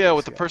 Oh, yeah,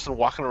 with the person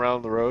walking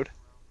around the road.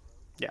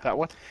 Yeah. That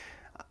one?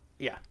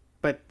 Yeah.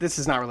 But this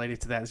is not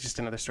related to that. It's just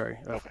another story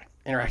of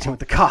interacting with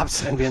the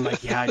cops and being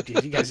like, yeah,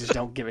 dude, you guys just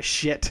don't give a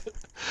shit.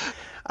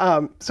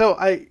 So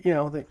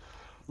they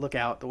look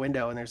out the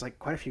window and there's like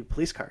quite a few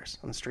police cars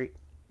on the street.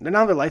 None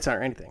of their lights on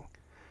or anything.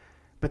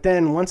 But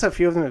then once a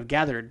few of them have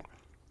gathered,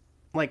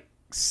 like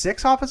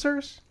 6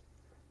 officers,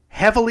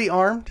 heavily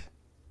armed,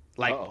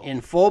 like in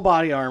full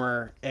body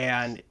armor,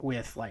 and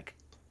with like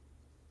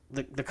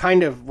the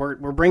kind of, we're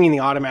bringing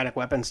the automatic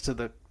weapons to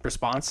the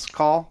response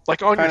call.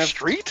 Like on your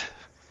street?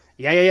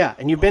 Yeah.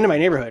 And you've been to my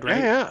neighborhood,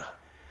 right? Yeah.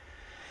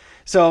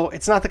 So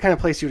it's not the kind of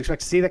place you would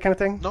expect to see that kind of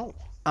thing. No.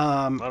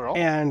 Not at all.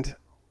 And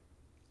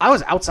I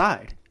was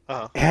outside,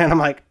 and I'm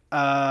like,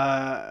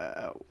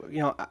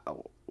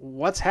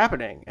 what's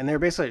happening? And they're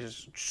basically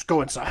just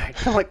go inside.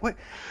 I'm like, what?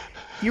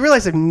 You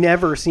realize I've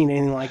never seen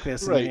anything like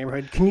this in the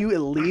neighborhood. Can you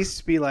at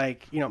least be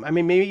like, I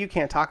mean, maybe you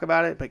can't talk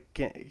about it, but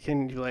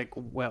can you like,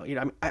 well,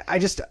 I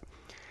just,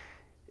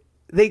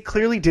 they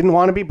clearly didn't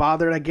want to be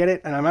bothered. I get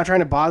it. And I'm not trying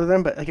to bother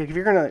them, but like, if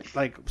you're going to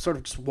like sort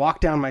of just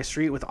walk down my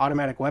street with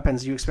automatic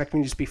weapons, you expect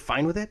me to just be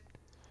fine with it?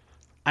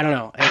 I don't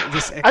know.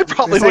 I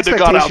probably wouldn't have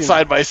gone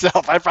outside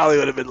myself. I probably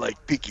would have been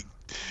like peeking.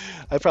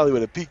 I probably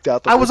would have peeked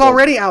out. I was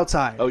already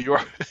outside. Oh, you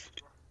were?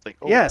 Like,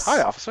 oh, yes.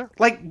 Hi, officer.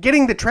 Like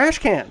getting the trash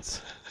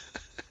cans.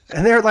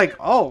 And they're like,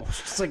 oh,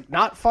 it's like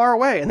not far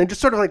away. And then just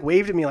sort of like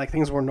waved at me like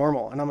things were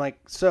normal. And I'm like,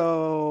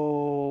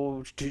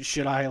 so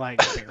should I like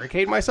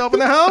barricade myself in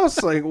the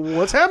house? Like,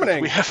 what's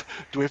happening?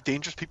 Do we have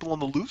dangerous people on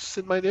the loose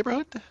in my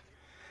neighborhood?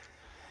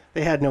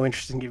 They had no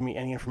interest in giving me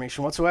any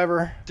information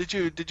whatsoever. Did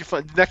you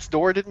find next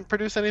door didn't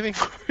produce anything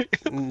for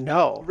you?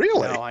 No.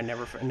 Really? No, I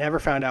never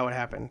found out what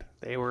happened.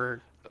 They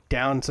were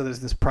down, so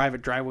there's this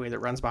private driveway that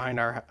runs behind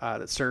our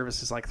that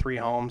services like 3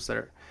 homes that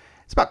are.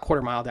 It's about a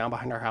quarter mile down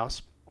behind our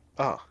house.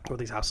 Oh, where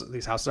these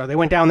houses are. They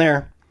went down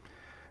there.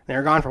 They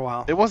were gone for a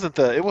while. It wasn't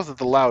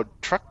the loud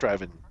truck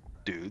driving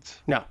dudes.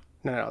 No.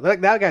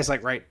 That guy's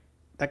like right.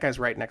 That guy's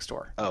right next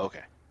door. Oh,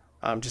 okay.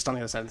 Just on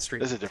the other side of the street.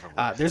 There's a different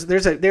one.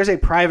 There's a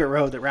private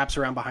road that wraps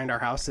around behind our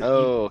house.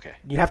 Okay.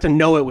 You have to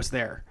know it was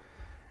there,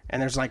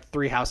 and there's like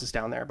 3 houses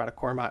down there, about a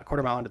quarter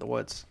mile into the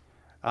woods.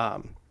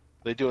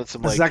 They doing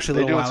some this like is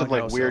actually they doing some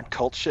like weird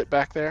cult shit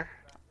back there.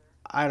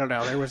 I don't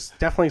know. There was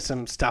definitely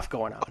some stuff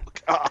going on.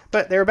 Oh,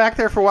 but they were back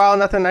there for a while.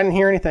 Nothing. I didn't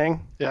hear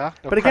anything. Yeah.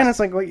 But again, it's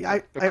like I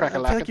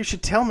feel like you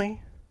should tell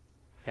me.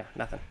 Yeah,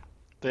 nothing.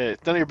 None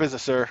of your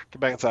business, sir. Get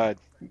back inside.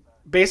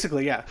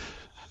 Basically, yeah.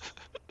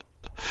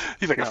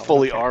 He's like a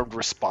fully armed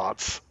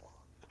response,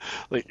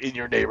 like in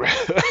your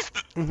neighborhood.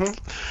 Mm-hmm.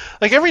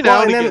 Like every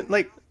now and then, again,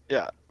 like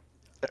yeah.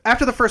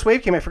 After the first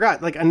wave came, I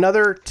forgot. Like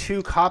another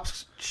 2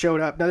 cops showed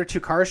up. Another 2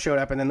 cars showed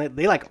up, and then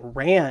they like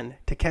ran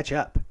to catch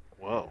up.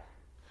 Whoa.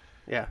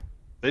 Yeah.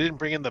 They didn't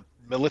bring in the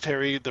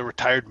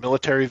retired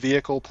military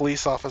vehicle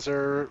police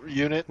officer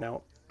unit?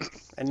 No.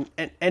 And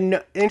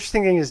the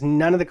interesting thing is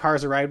none of the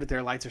cars arrived with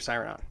their lights or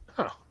siren on.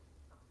 Huh.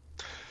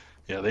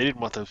 Yeah, they didn't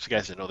want those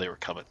guys to know they were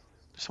coming.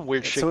 There's some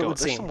weird shit going.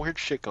 There's some weird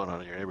shit going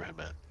on in your neighborhood,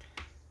 man.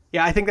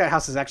 Yeah, I think that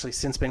house has actually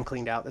since been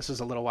cleaned out. This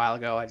was a little while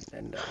ago,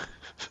 and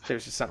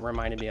there's just something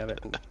reminded me of it.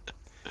 And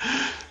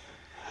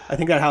I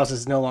think that house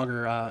is no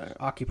longer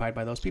occupied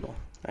by those people.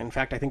 In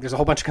fact, I think there's a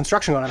whole bunch of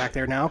construction going on back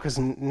there now, because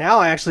now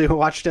I actually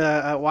watched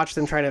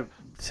them try to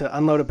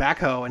unload a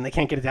backhoe, and they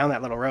can't get it down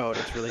that little road.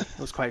 It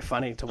was quite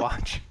funny to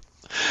watch.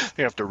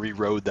 You have to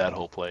re-road that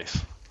whole place.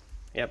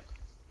 Yep.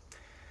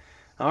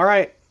 All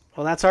right.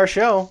 Well, that's our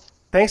show.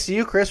 Thanks to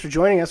you, Chris, for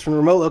joining us from a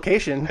remote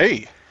location.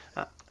 Hey,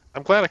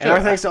 I'm glad I could. And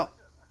our thanks to...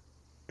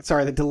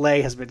 Sorry, the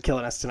delay has been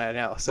killing us tonight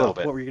now. So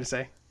what were you going to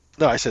say?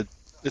 No, I said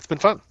it's been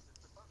fun.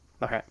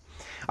 Okay.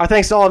 Our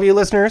thanks to all of you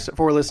listeners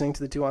for listening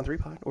to the 2 on 3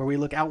 Pod, where we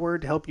look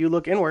outward to help you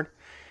look inward.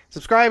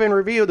 Subscribe and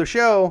review the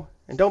show,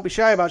 and don't be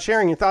shy about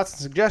sharing your thoughts and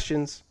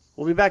suggestions.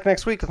 We'll be back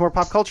next week with more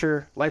pop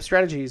culture, life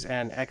strategies,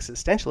 and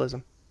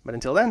existentialism. But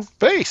until then,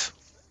 peace.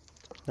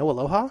 No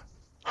aloha?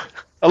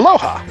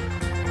 Aloha.